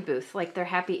happy booth, like they're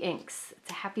happy inks. It's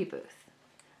a happy booth.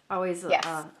 Always,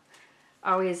 Yes.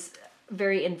 Always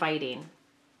very inviting.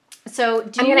 So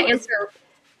I'm going to answer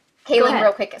Go Kayleen ahead.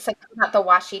 real quick. So about the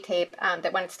washi tape,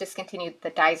 that when it's discontinued, the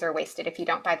dyes are wasted if you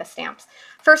don't buy the stamps.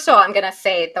 First of all, I'm going to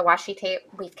say the washi tape,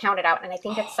 we've counted out, and I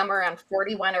think it's somewhere around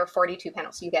 41 or 42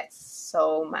 panels. You get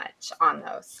so much on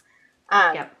those.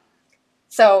 Yep.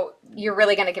 So you're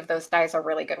really going to give those dyes a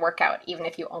really good workout, even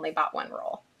if you only bought one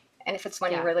roll. And if it's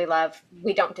one you really love,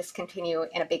 we don't discontinue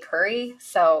in a big hurry.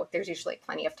 So there's usually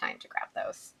plenty of time to grab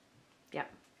those.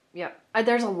 Yep.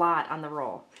 There's a lot on the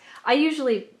roll. I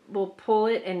usually will pull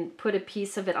it and put a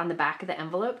piece of it on the back of the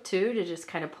envelope too, to just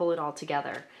kind of pull it all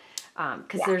together.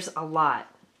 Because there's a lot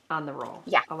on the roll.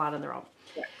 Yeah. A lot on the roll.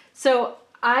 Yeah. So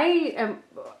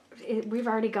we've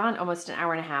already gone almost an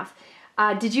hour and a half.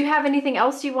 Did you have anything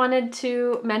else you wanted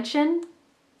to mention?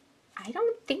 I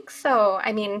don't think so.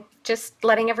 I mean, just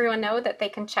letting everyone know that they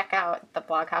can check out the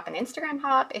Blog Hop and Instagram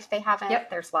Hop if they haven't. Yep.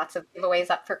 There's lots of giveaways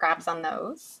up for grabs on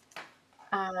those.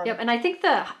 Yep, and I think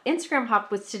the Instagram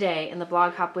hop was today and the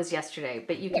blog hop was yesterday,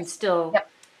 but you can still... Yep.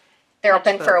 They're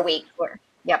open both. for a week.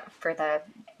 For the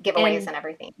giveaways and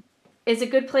everything. Is a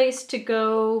good place to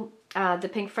go the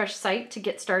Pinkfresh site to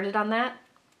get started on that?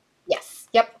 Yes.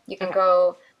 Yep. You can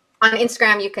go on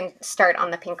Instagram. You can start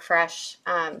on the Pinkfresh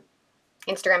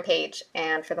Instagram page,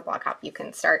 and for the blog hop, you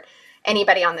can start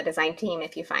anybody on the design team.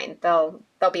 If you find there'll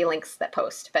be links that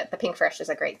post, but the Pinkfresh is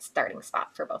a great starting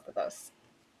spot for both of those.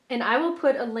 And I will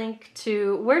put a link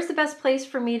to, where's the best place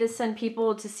for me to send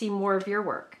people to see more of your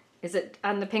work? Is it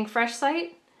on the Pinkfresh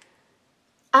site?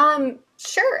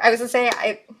 Sure. I was gonna say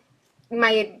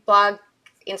my blog,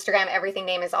 Instagram, everything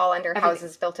name is all under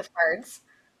Houses Built of Cards.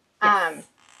 Yes.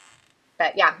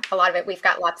 But yeah, a lot of it, we've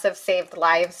got lots of saved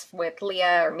lives with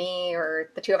Leah or me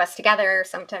or the two of us together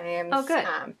sometimes. Oh, good.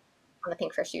 On the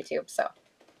Pinkfresh YouTube.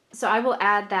 So I will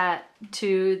add that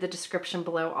to the description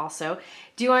below also.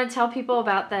 Do you want to tell people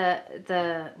about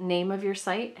the name of your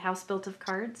site, House Built of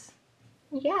Cards?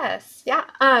 Yes. Yeah.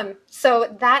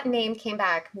 So that name came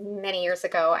back many years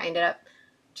ago. I ended up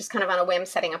just kind of on a whim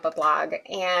setting up a blog,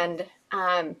 and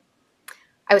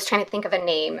I was trying to think of a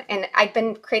name, and I'd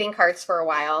been creating cards for a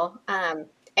while.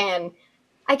 And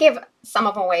I gave some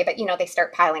of them away, but they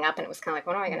start piling up, and it was kind of like,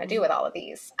 what am I going to do with all of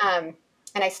these? And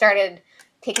I started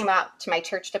taking them out to my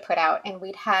church to put out, and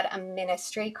we'd had a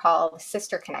ministry called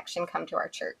Sister Connection come to our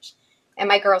church, and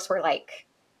my girls were like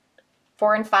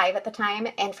 4 and 5 at the time,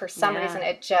 and for some reason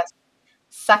it just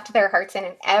sucked their hearts in,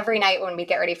 and every night when we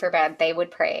get ready for bed, they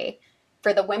would pray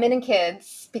for the women and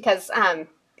kids, because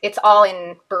it's all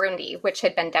in Burundi, which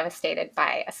had been devastated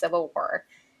by a civil war.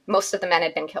 Most of the men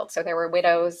had been killed, so there were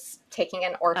widows taking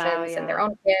in orphans and their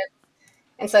own kids,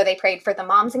 and so they prayed for the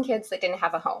moms and kids that didn't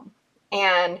have a home.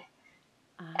 And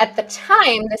at the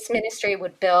time, this ministry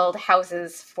would build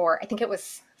houses for, I think it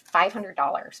was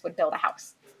 $500, would build a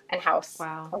house and house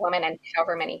a woman and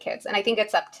however many kids. And I think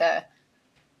it's up to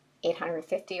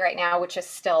 $850 right now, which is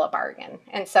still a bargain.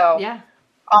 And so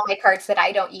all my cards that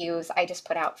I don't use, I just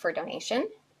put out for donation,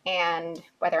 and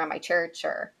whether on my church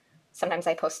or sometimes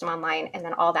I post them online, and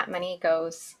then all that money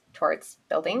goes towards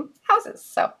building houses.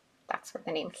 So that's where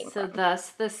the name came from. So thus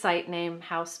the site name,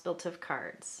 House Built of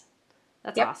Cards.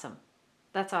 That's awesome.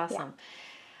 That's awesome. Yeah.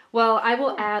 Well, I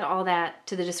will add all that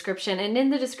to the description. And in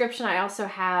the description, I also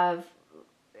have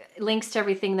links to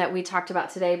everything that we talked about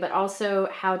today, but also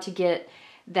how to get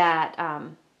that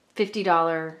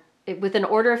 $50, with an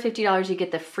order of $50, you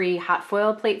get the free hot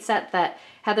foil plate set that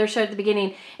Heather showed at the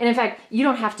beginning. And in fact, you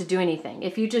don't have to do anything.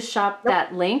 If you just shop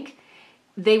that link,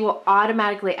 they will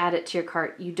automatically add it to your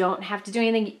cart. You don't have to do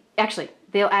anything. Actually,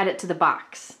 they'll add it to the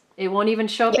box. It won't even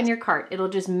show up in your cart. It'll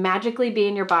just magically be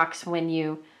in your box when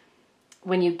you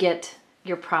get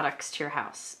your products to your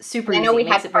house. Super easy. I know we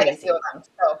had quite a few of them,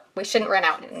 so we shouldn't run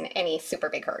out in any super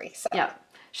big hurry. So. Yeah.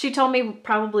 She told me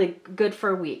probably good for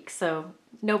a week, so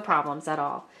no problems at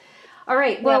all. All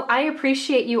right. Well, I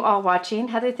appreciate you all watching.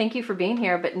 Heather, thank you for being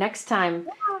here, but next time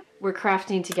we're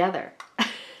crafting together.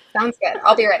 Sounds good.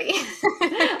 I'll be ready.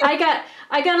 I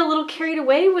got a little carried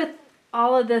away with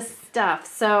all of this stuff.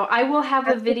 So I will have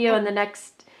a video in the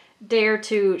next day or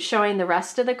two showing the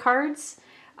rest of the cards.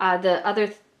 The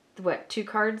other, 2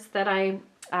 cards that I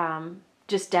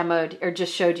just demoed or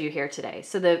just showed you here today.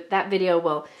 So that video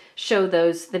will show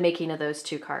the making of those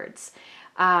 2 cards.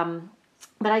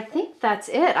 But I think that's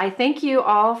it. I thank you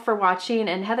all for watching.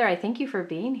 And Heather, I thank you for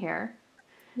being here.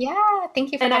 Yeah,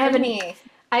 thank you for having me.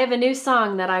 I have a new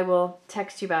song that I will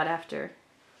text you about after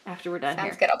we're done here.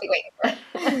 Sounds good. I'll be waiting for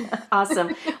it.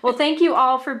 Awesome. Well, thank you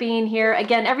all for being here.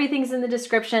 Again, everything's in the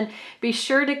description. Be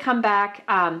sure to come back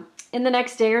in the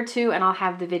next day or 2, and I'll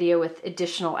have the video with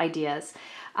additional ideas.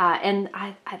 And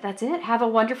that's it. Have a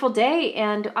wonderful day,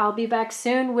 and I'll be back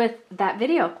soon with that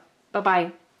video. Bye-bye.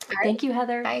 Right. Thank you,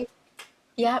 Heather. Bye.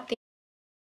 Yeah.